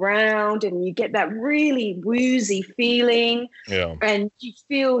spinning around and you get that really woozy feeling. Yeah. And you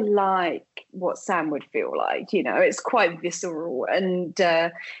feel like what Sam would feel like, it's quite visceral, and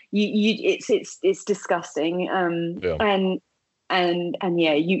it's disgusting. And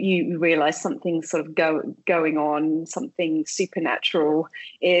you realize something's sort of going on, something supernatural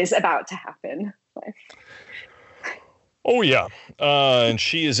is about to happen. So. Oh, yeah. And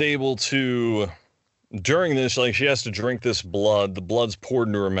she is able to, during this, she has to drink this blood. The blood's poured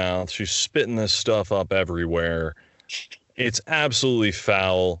into her mouth. She's spitting this stuff up everywhere. It's absolutely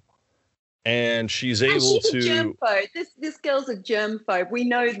foul. And she's able to... She's a germphobe. This girl's a germphobe. We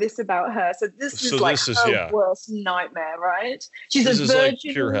know this about her. So this is her worst nightmare, right? She's a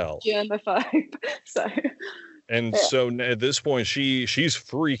virgin germaphobe. So at this point, she's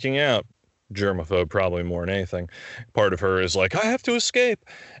freaking out. Germaphobe probably more than anything. Part of her is like, I have to escape,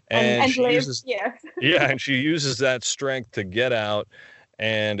 and she uses and she uses that strength to get out,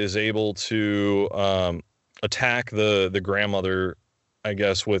 and is able to attack the grandmother, I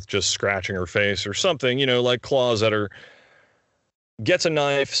guess, with just scratching her face or something, like claws at her. Gets a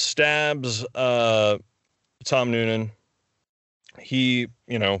knife, stabs Tom Noonan. He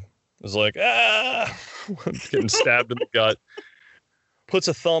is like, getting stabbed in the gut. Puts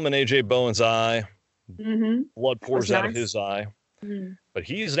a thumb in A.J. Bowen's eye. Mm-hmm. Blood pours out of his eye. Mm-hmm. But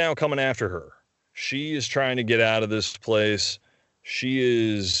he's now coming after her. She is trying to get out of this place.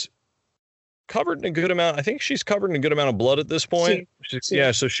 She is covered in a good amount. I think she's covered in a good amount of blood at this point.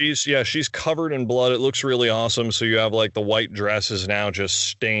 So she's covered in blood. It looks really awesome. So you have the white dress is now just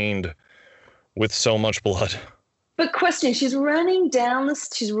stained with so much blood. But question, she's running down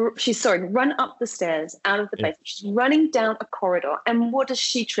run up the stairs out of the basement. She's running down a corridor, and what does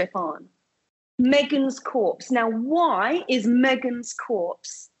she trip on? Megan's corpse. Now, why is Megan's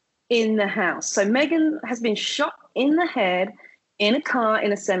corpse in the house? So Megan has been shot in the head in a car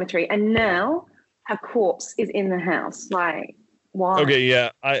in a cemetery, and now her corpse is in the house. Why? Okay,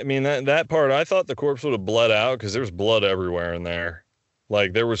 yeah. I mean, that part, I thought the corpse would have bled out because there's blood everywhere in there.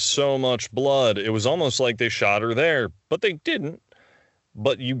 There was so much blood. It was almost like they shot her there, but they didn't.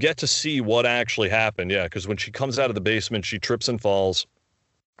 But you get to see what actually happened. Yeah, because when she comes out of the basement, she trips and falls.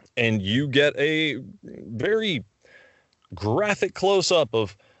 And you get a very graphic close-up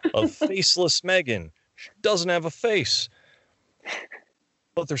of faceless Megan. She doesn't have a face.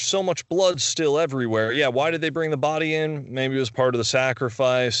 But there's so much blood still everywhere. Yeah, why did they bring the body in? Maybe it was part of the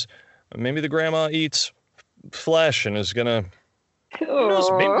sacrifice. Maybe the grandma eats flesh and is going to...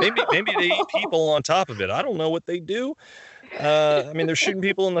 Maybe they eat people on top of it. I don't know what they do. I mean, they're shooting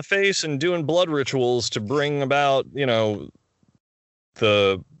people in the face and doing blood rituals to bring about, the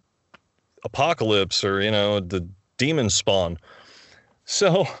apocalypse or, the demon spawn.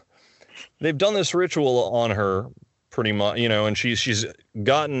 So they've done this ritual on her pretty much, and she's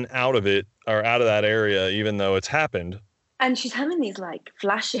gotten out of it or out of that area, even though it's happened. And she's having these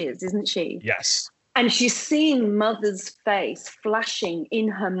flashes, isn't she? Yes. And she's seeing Mother's face flashing in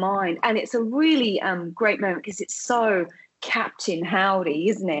her mind. And it's a really great moment because it's so Captain Howdy,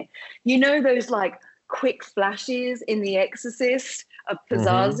 isn't it? Those quick flashes in The Exorcist of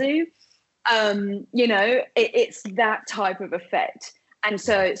Pazuzu? It's that type of effect. And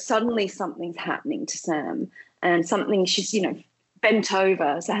so suddenly something's happening to Sam, and she's, bent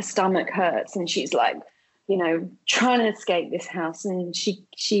over, so her stomach hurts, and she's trying to escape this house. And she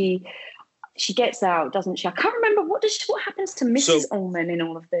gets out, doesn't she? I can't remember what happens to Mrs. Ullman in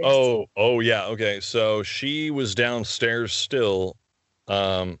all of this. Oh yeah, okay. So she was downstairs still.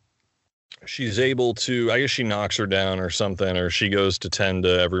 She's able to, I guess she knocks her down or something, or she goes to tend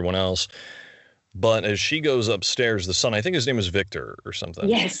to everyone else. But as she goes upstairs, the son, I think his name is Victor or something.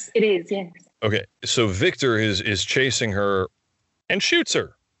 Yes, it is. Yes. Okay, so Victor is chasing her and shoots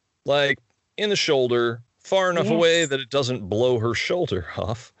her, like in the shoulder, far enough away that it doesn't blow her shoulder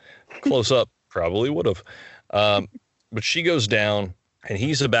off. Close up, probably would have. But she goes down, and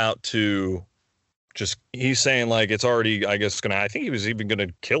he's about to he's saying, like, it's already, I guess, I think he was even going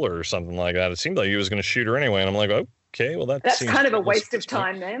to kill her or something like that. It seemed like he was going to shoot her anyway. And I'm like, okay, well, that's kind of a waste of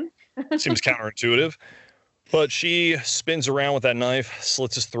time then. Seems counterintuitive. But she spins around with that knife,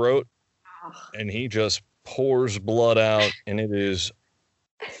 slits his throat, and he just pours blood out, and it is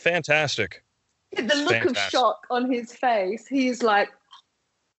fantastic. The look of shock on his face, he's like,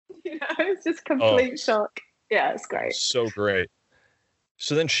 it's just complete shock. Yeah, it's great. So great.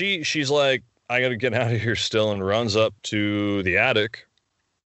 So then she's like, I got to get out of here still, and runs up to the attic.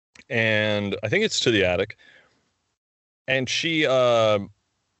 And I think it's to the attic. And she,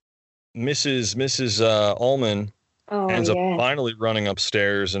 Mrs. Ullman ends up finally running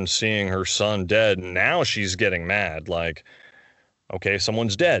upstairs and seeing her son dead. And now she's getting mad. Like, okay,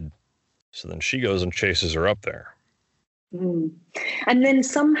 someone's dead. So then she goes and chases her up there. And then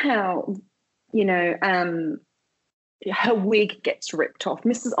somehow, her wig gets ripped off.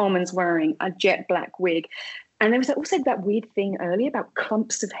 Mrs. Ullman's wearing a jet black wig. And there was also that weird thing earlier about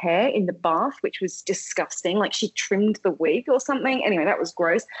clumps of hair in the bath, which was disgusting. Like she trimmed the wig or something. Anyway, that was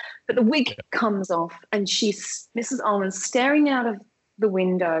gross. But the wig comes off, and Mrs. Ullman's staring out of the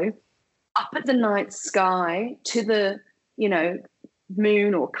window up at the night sky to the,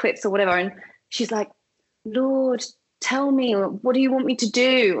 moon or eclipse or whatever. And she's like, Lord, tell me, what do you want me to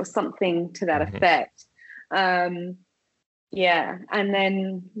do? Or something to that effect. Yeah, and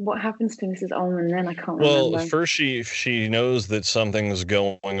then what happens to Mrs. Ullman then? I can't remember. Well, first she knows that something's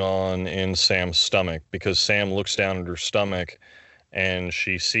going on in Sam's stomach, because Sam looks down at her stomach and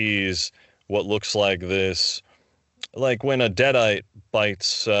she sees what looks like this, like when a deadite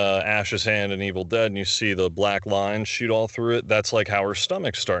bites Ash's hand in Evil Dead and you see the black lines shoot all through it. That's like how her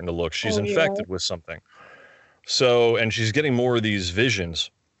stomach's starting to look. She's infected with something. So, and she's getting more of these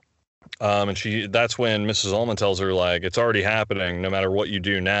visions. And that's when Mrs. Ullman tells her, like, it's already happening. No matter what you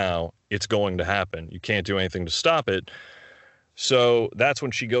do now, it's going to happen. You can't do anything to stop it. So that's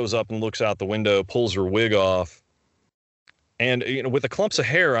when she goes up and looks out the window, pulls her wig off. And, with the clumps of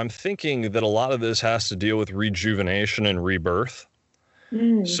hair, I'm thinking that a lot of this has to deal with rejuvenation and rebirth.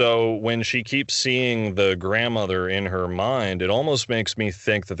 So when she keeps seeing the grandmother in her mind, it almost makes me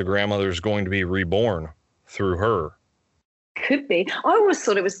think that the grandmother is going to be reborn through her. Could be. I always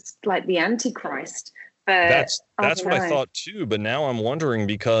thought it was like the Antichrist. That's what I thought too. But now I'm wondering,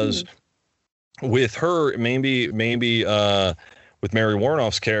 because with her, maybe with Mary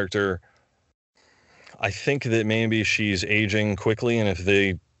Warnoff's character, I think that maybe she's aging quickly, and if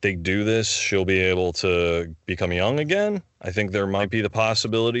they do this, she'll be able to become young again. I think there might be the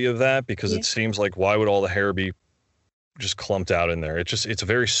possibility of that, because it seems like, why would all the hair be just clumped out in there? It's a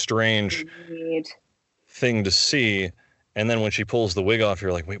very strange thing to see. And then when she pulls the wig off,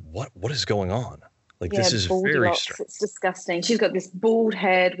 you're like, wait, what is going on? Like, this is very strange. It's disgusting. She's got this bald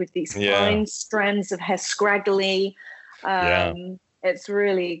head with these fine strands of hair, scraggly. It's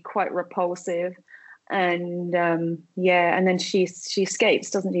really quite repulsive. And and then she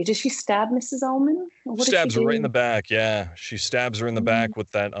escapes, doesn't she? Does she stab Mrs. Ullman? Stabs her right in the back. Yeah, she stabs her in the back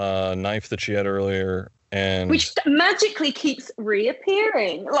with that knife that she had earlier, and which magically keeps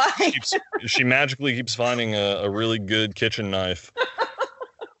reappearing. Like she magically keeps finding a really good kitchen knife.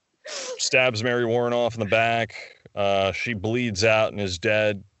 Stabs Mary Warnoff in the back. She bleeds out and is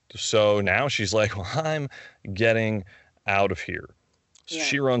dead. So now she's like, well, I'm getting out of here. So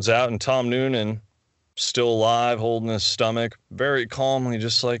she runs out, and Tom Noonan, still alive, holding his stomach, very calmly,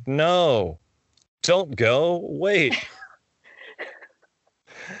 just like, no, don't go, wait.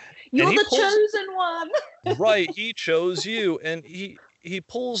 You're the chosen one. Right, he chose you. And he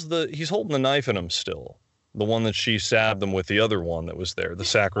pulls he's holding the knife in him still, the one that she stabbed him with, the other one that was there, the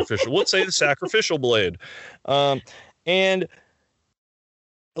sacrificial, let's say the sacrificial blade. And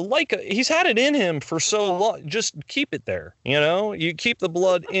like, he's had it in him for so long, just keep it there, you keep the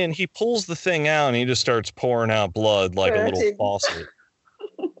blood in. He pulls the thing out and he just starts pouring out blood like a little faucet.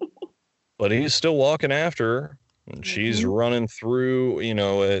 But he's still walking after her, and she's running through,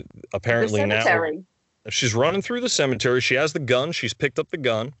 apparently now she's running through the cemetery. She has the gun. She's picked up the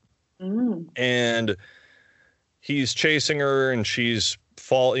gun, and he's chasing her, and she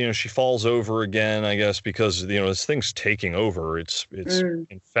falls over again, I guess, because, this thing's taking over. It's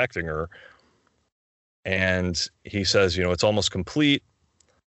infecting her. And he says, it's almost complete.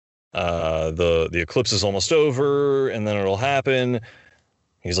 The eclipse is almost over, and then it'll happen.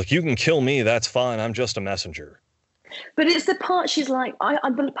 He's like, you can kill me. That's fine. I'm just a messenger. But it's the part she's like,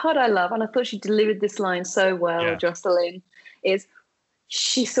 the part I love, and I thought she delivered this line so well, Yeah. Jocelyn, is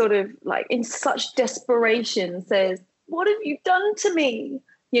she sort of like in such desperation says, "What have you done to me?"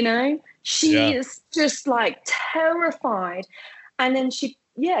 You know, she is just like terrified. And then she's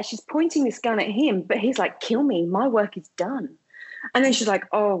pointing this gun at him, but he's like, "Kill me, my work is done." And then she's like,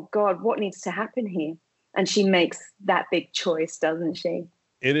 "Oh God, what needs to happen here?" And she makes that big choice, doesn't she?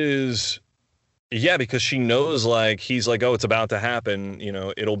 It is, yeah, because she knows, like, he's like, oh, it's about to happen, you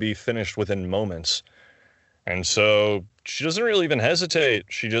know, it'll be finished within moments. And so she doesn't really even hesitate.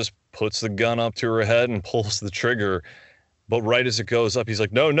 She just puts the gun up to her head and pulls the trigger. But right as it goes up, he's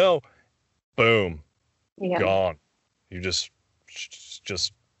like, no, boom, gone. You just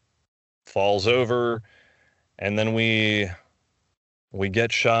falls over. And then we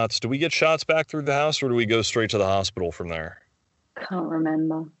get shots. Do we get shots back through the house, or do we go straight to the hospital from there? Can't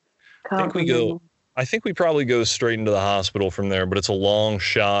remember. I think we probably go straight into the hospital from there, but it's a long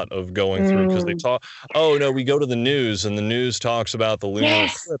shot of going through because they talk. Oh no, we go to the news, and the news talks about the lunar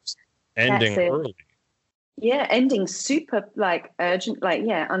eclipse ending early. Yeah, ending super like urgent, like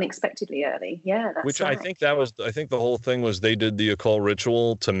unexpectedly early. Yeah, that's which right. I think the whole thing was they did the occult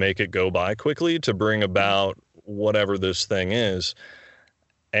ritual to make it go by quickly to bring about whatever this thing is,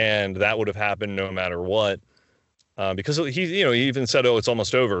 and that would have happened no matter what, because he even said, "Oh, it's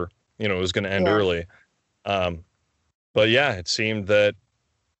almost over." You know, it was going to end early. But yeah, it seemed that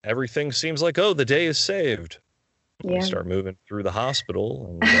everything seems like, oh, the day is saved. We start moving through the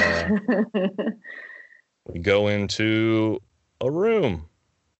hospital, and we go into a room,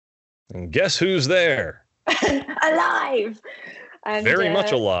 and guess who's there? Alive. And, very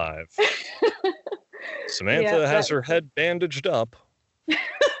much alive. Samantha has her head bandaged up.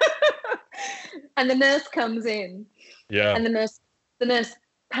 And the nurse comes in. Yeah. And the nurse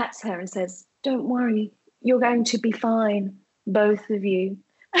pats her and says, "Don't worry, you're going to be fine, both of you."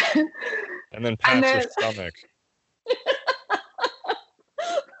 And then pats her stomach.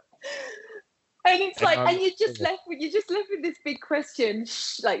 And it's like, and you're just left with this big question,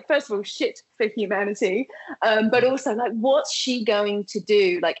 like, first of all, shit for humanity, but also like, what's she going to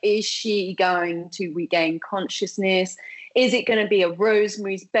do? Like, is she going to regain consciousness? Is it going to be a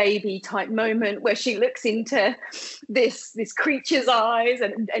Rosemary's Baby type moment where she looks into this creature's eyes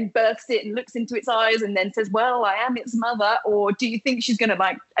and births it and looks into its eyes and then says, "Well, I am its mother"? Or do you think she's going to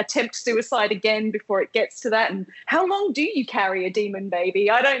like attempt suicide again before it gets to that? And how long do you carry a demon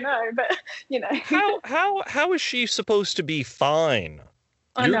baby? I don't know, but you know, how is she supposed to be fine?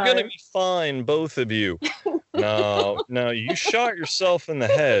 You're going to be fine, both of you. No, you shot yourself in the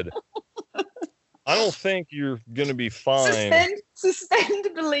head. I don't think you're going to be fine. Suspend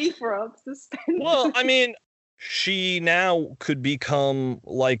belief, Rob. Suspend. Well, I mean, she now could become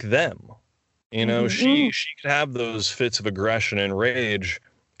like them. You know, she could have those fits of aggression and rage,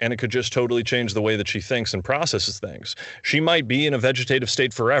 and it could just totally change the way that she thinks and processes things. She might be in a vegetative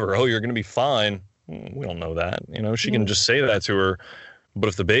state forever. Oh, you're going to be fine. We don't know that. You know, she can just say that to her. But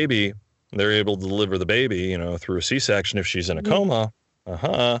if they're able to deliver the baby, you know, through a C-section, if she's in a coma,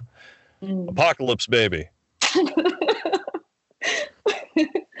 apocalypse baby.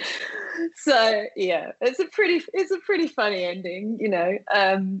 So yeah, it's a pretty funny ending, you know.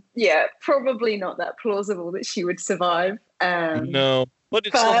 Probably not that plausible that she would survive. No, but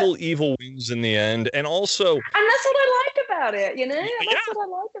the whole evil wins in the end, and that's what I like about it, you know. That's what I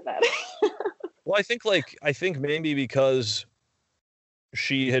like about it. Well, I think maybe because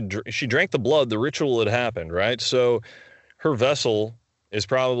she drank the blood, the ritual had happened, right? So her vessel is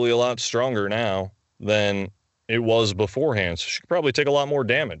probably a lot stronger now than it was beforehand. So she could probably take a lot more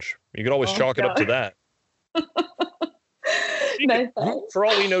damage. You could always chalk it up to that. For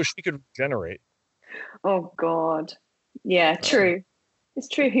all we know, she could regenerate. Oh, God. Yeah, true. It's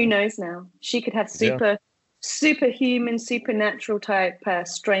true. Who knows now? She could have superhuman, supernatural type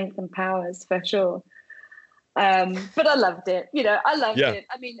strength and powers for sure. But I loved it. You know, I loved it.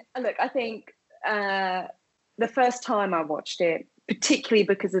 I mean, look, I think the first time I watched it, particularly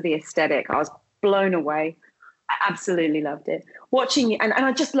because of the aesthetic, I was blown away. I absolutely loved it. Watching it, and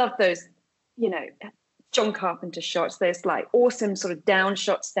I just love those, you know, John Carpenter shots. There's like awesome sort of down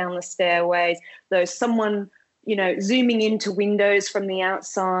shots down the stairways. There's someone, you know, zooming into windows from the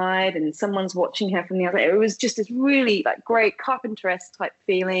outside and someone's watching her from the outside. It was just this really like great Carpenter-esque type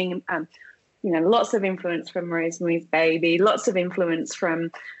feeling. You know, lots of influence from Rosemary's Baby, lots of influence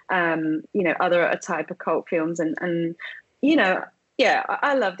from, you know, other type of cult films. And you know, yeah,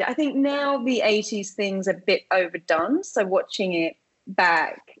 I loved it. I think now the 80s thing's a bit overdone. So watching it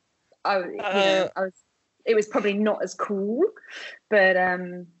back, it was probably not as cool. But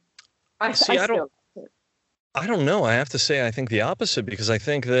I still liked it. I don't know. I have to say, I think the opposite, because I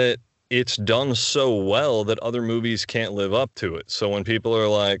think that it's done so well that other movies can't live up to it. So when people are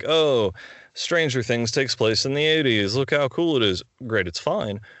like, oh, Stranger Things takes place in the 80s, look how cool it is. Great, it's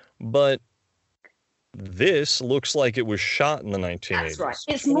fine. But this looks like it was shot in the 1980s. That's right.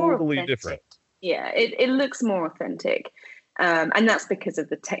 It's more authentic. Different. Yeah, it looks more authentic. And that's because of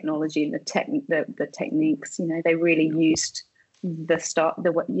the technology and the techniques. You know, they really used they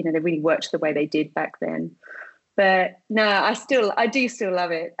really worked the way they did back then. But no, I do still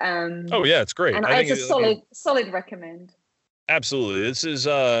love it. Oh yeah, it's great. And it's a solid recommend. Absolutely. This is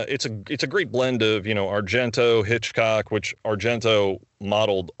it's a great blend of, Argento, Hitchcock, which Argento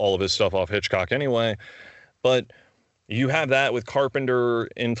modeled all of his stuff off Hitchcock anyway. But you have that with Carpenter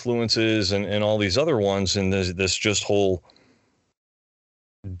influences and all these other ones, and this just whole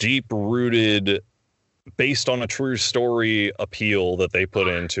deep-rooted, based on a true story appeal that they put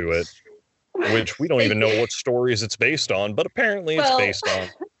into it, which we don't even know what stories it's based on, but apparently it's based on.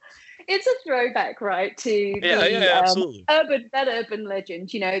 It's a throwback, right, to absolutely. urban legend,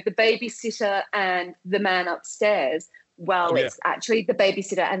 the babysitter and the man upstairs. Well, it's actually the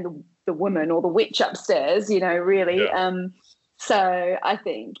babysitter and the woman or the witch upstairs, really. Yeah. So I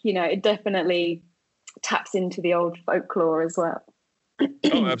think, it definitely taps into the old folklore as well.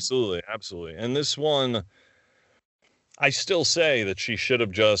 Oh, absolutely. Absolutely. And this one, I still say that she should have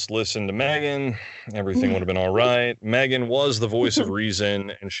just listened to Megan. Everything would have been all right. Megan was the voice of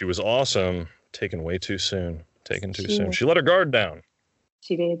reason, and she was awesome. Taken way too soon. Taken too soon. She let her guard down.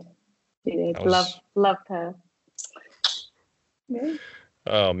 She did. Loved her. Yeah.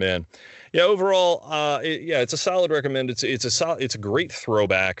 Oh man, yeah. Overall, it's a solid recommend. It's a great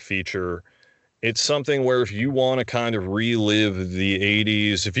throwback feature. It's something where if you want to kind of relive the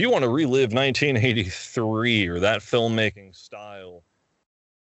 80s, if you want to relive 1983 or that filmmaking style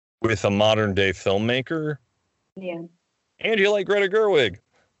with a modern day filmmaker, and you like Greta Gerwig,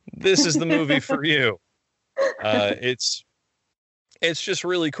 this is the movie for you. It's just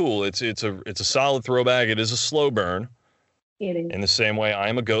really cool. It's a solid throwback. It is a slow burn. It is. In the same way, I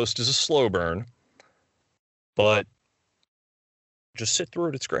Am a Ghost is a slow burn, but just sit through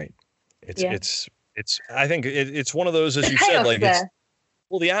it. It's great. It's I think it's one of those, as you said, like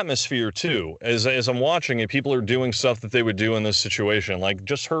the atmosphere too. As I'm watching it, people are doing stuff that they would do in this situation, like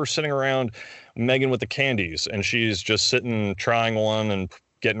just her sitting around Megan with the candies, and she's just sitting, trying one and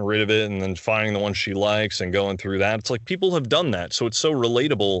getting rid of it, and then finding the one she likes and going through that. It's like people have done that, so it's so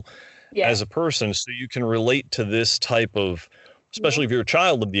relatable as a person. So you can relate to this type of, especially if you're a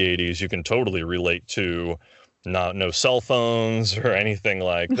child of the 80s, you can totally relate to no cell phones or anything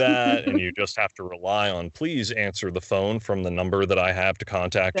like that, and you just have to rely on, please answer the phone from the number that I have to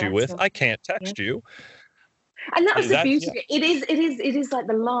contact you with. I can't text you. And that was the beauty of it. It is like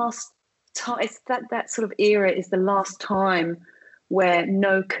the last time. It's that sort of era is the last time where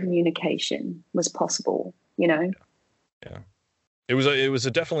no communication was possible. Yeah. It was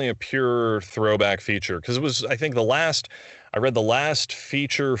definitely a pure throwback feature, because it was, I think, I read the last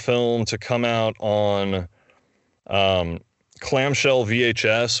feature film to come out on clamshell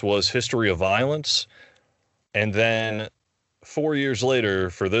VHS was History of Violence, and then 4 years later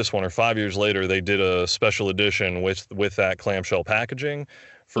for this one, or 5 years later, they did a special edition with that clamshell packaging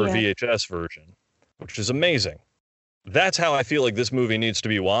for a VHS version, which is amazing. That's how I feel like this movie needs to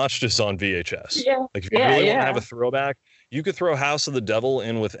be watched, is on VHS. Yeah. Like if you really want to have a throwback, you could throw House of the Devil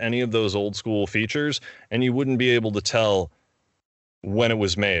in with any of those old school features, and you wouldn't be able to tell when it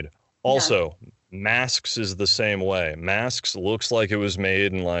was made. Also, Masks is the same way. Masks looks like it was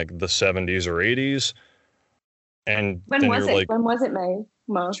made in like the 70s or 80s. And when was it? When was it made?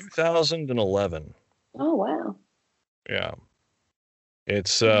 Masks? 2011. Oh wow. Yeah.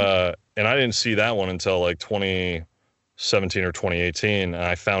 It's and I didn't see that one until like 2017 or 2018, and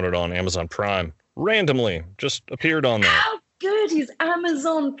I found it on Amazon Prime. Randomly, just appeared on there. How good is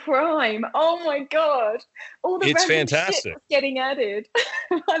Amazon Prime? Oh my god. All the it's random fantastic. Shit that's getting added.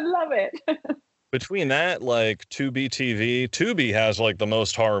 I love it. Between that, like Tubi TV, Tubi has like the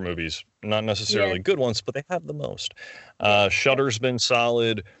most horror movies. Not necessarily good ones, but they have the most. Shudder's been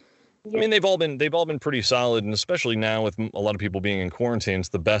solid. I mean, they've all been pretty solid, and especially now with a lot of people being in quarantine, it's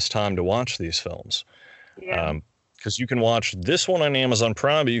the best time to watch these films. Because you can watch this one on Amazon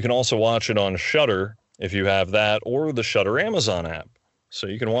Prime, but you can also watch it on Shudder if you have that, or the Shudder Amazon app. So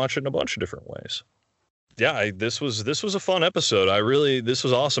you can watch it in a bunch of different ways. Yeah, this was a fun episode. This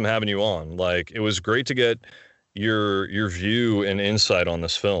was awesome having you on. Like, it was great to get your view and insight on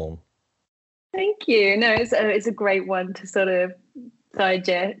this film. Thank you. No, it's a great one to sort of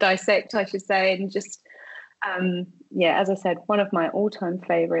dissect, I should say, and just as I said, one of my all-time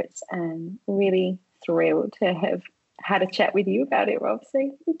favorites, and really thrilled to have had a chat with you about it, Rob. So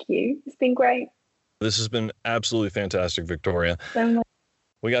thank you. It's been great. This has been absolutely fantastic, Victoria. So much.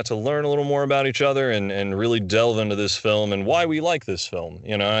 We got to learn a little more about each other and really delve into this film and why we like this film.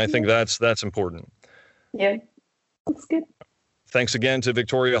 You know, I think that's important. Yeah, that's good. Thanks again to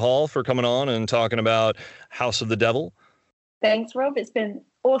Victoria Hall for coming on and talking about House of the Devil. Thanks, Rob. It's been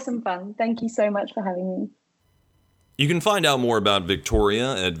awesome fun. Thank you so much for having me. You can find out more about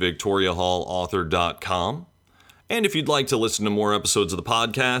Victoria at victoriahallauthor.com. And if you'd like to listen to more episodes of the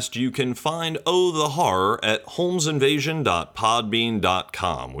podcast, you can find Oh the Horror at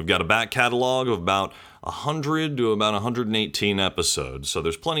holmesinvasion.podbean.com. We've got a back catalog of about 100 to about 118 episodes, so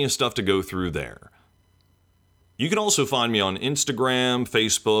there's plenty of stuff to go through there. You can also find me on Instagram,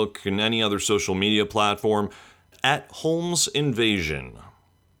 Facebook, and any other social media platform at Holmes Invasion.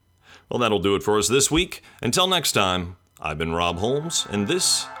 Well, that'll do it for us this week. Until next time, I've been Rob Holmes, and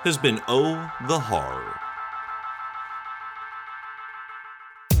this has been Oh the Horror.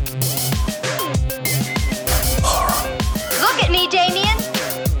 Look at me, Damien.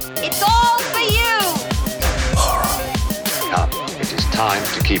 It's all for you. Come, it is time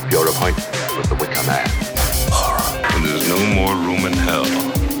to keep your appointment with the Wicker Man. When there's no more room in hell,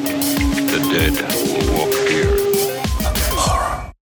 the dead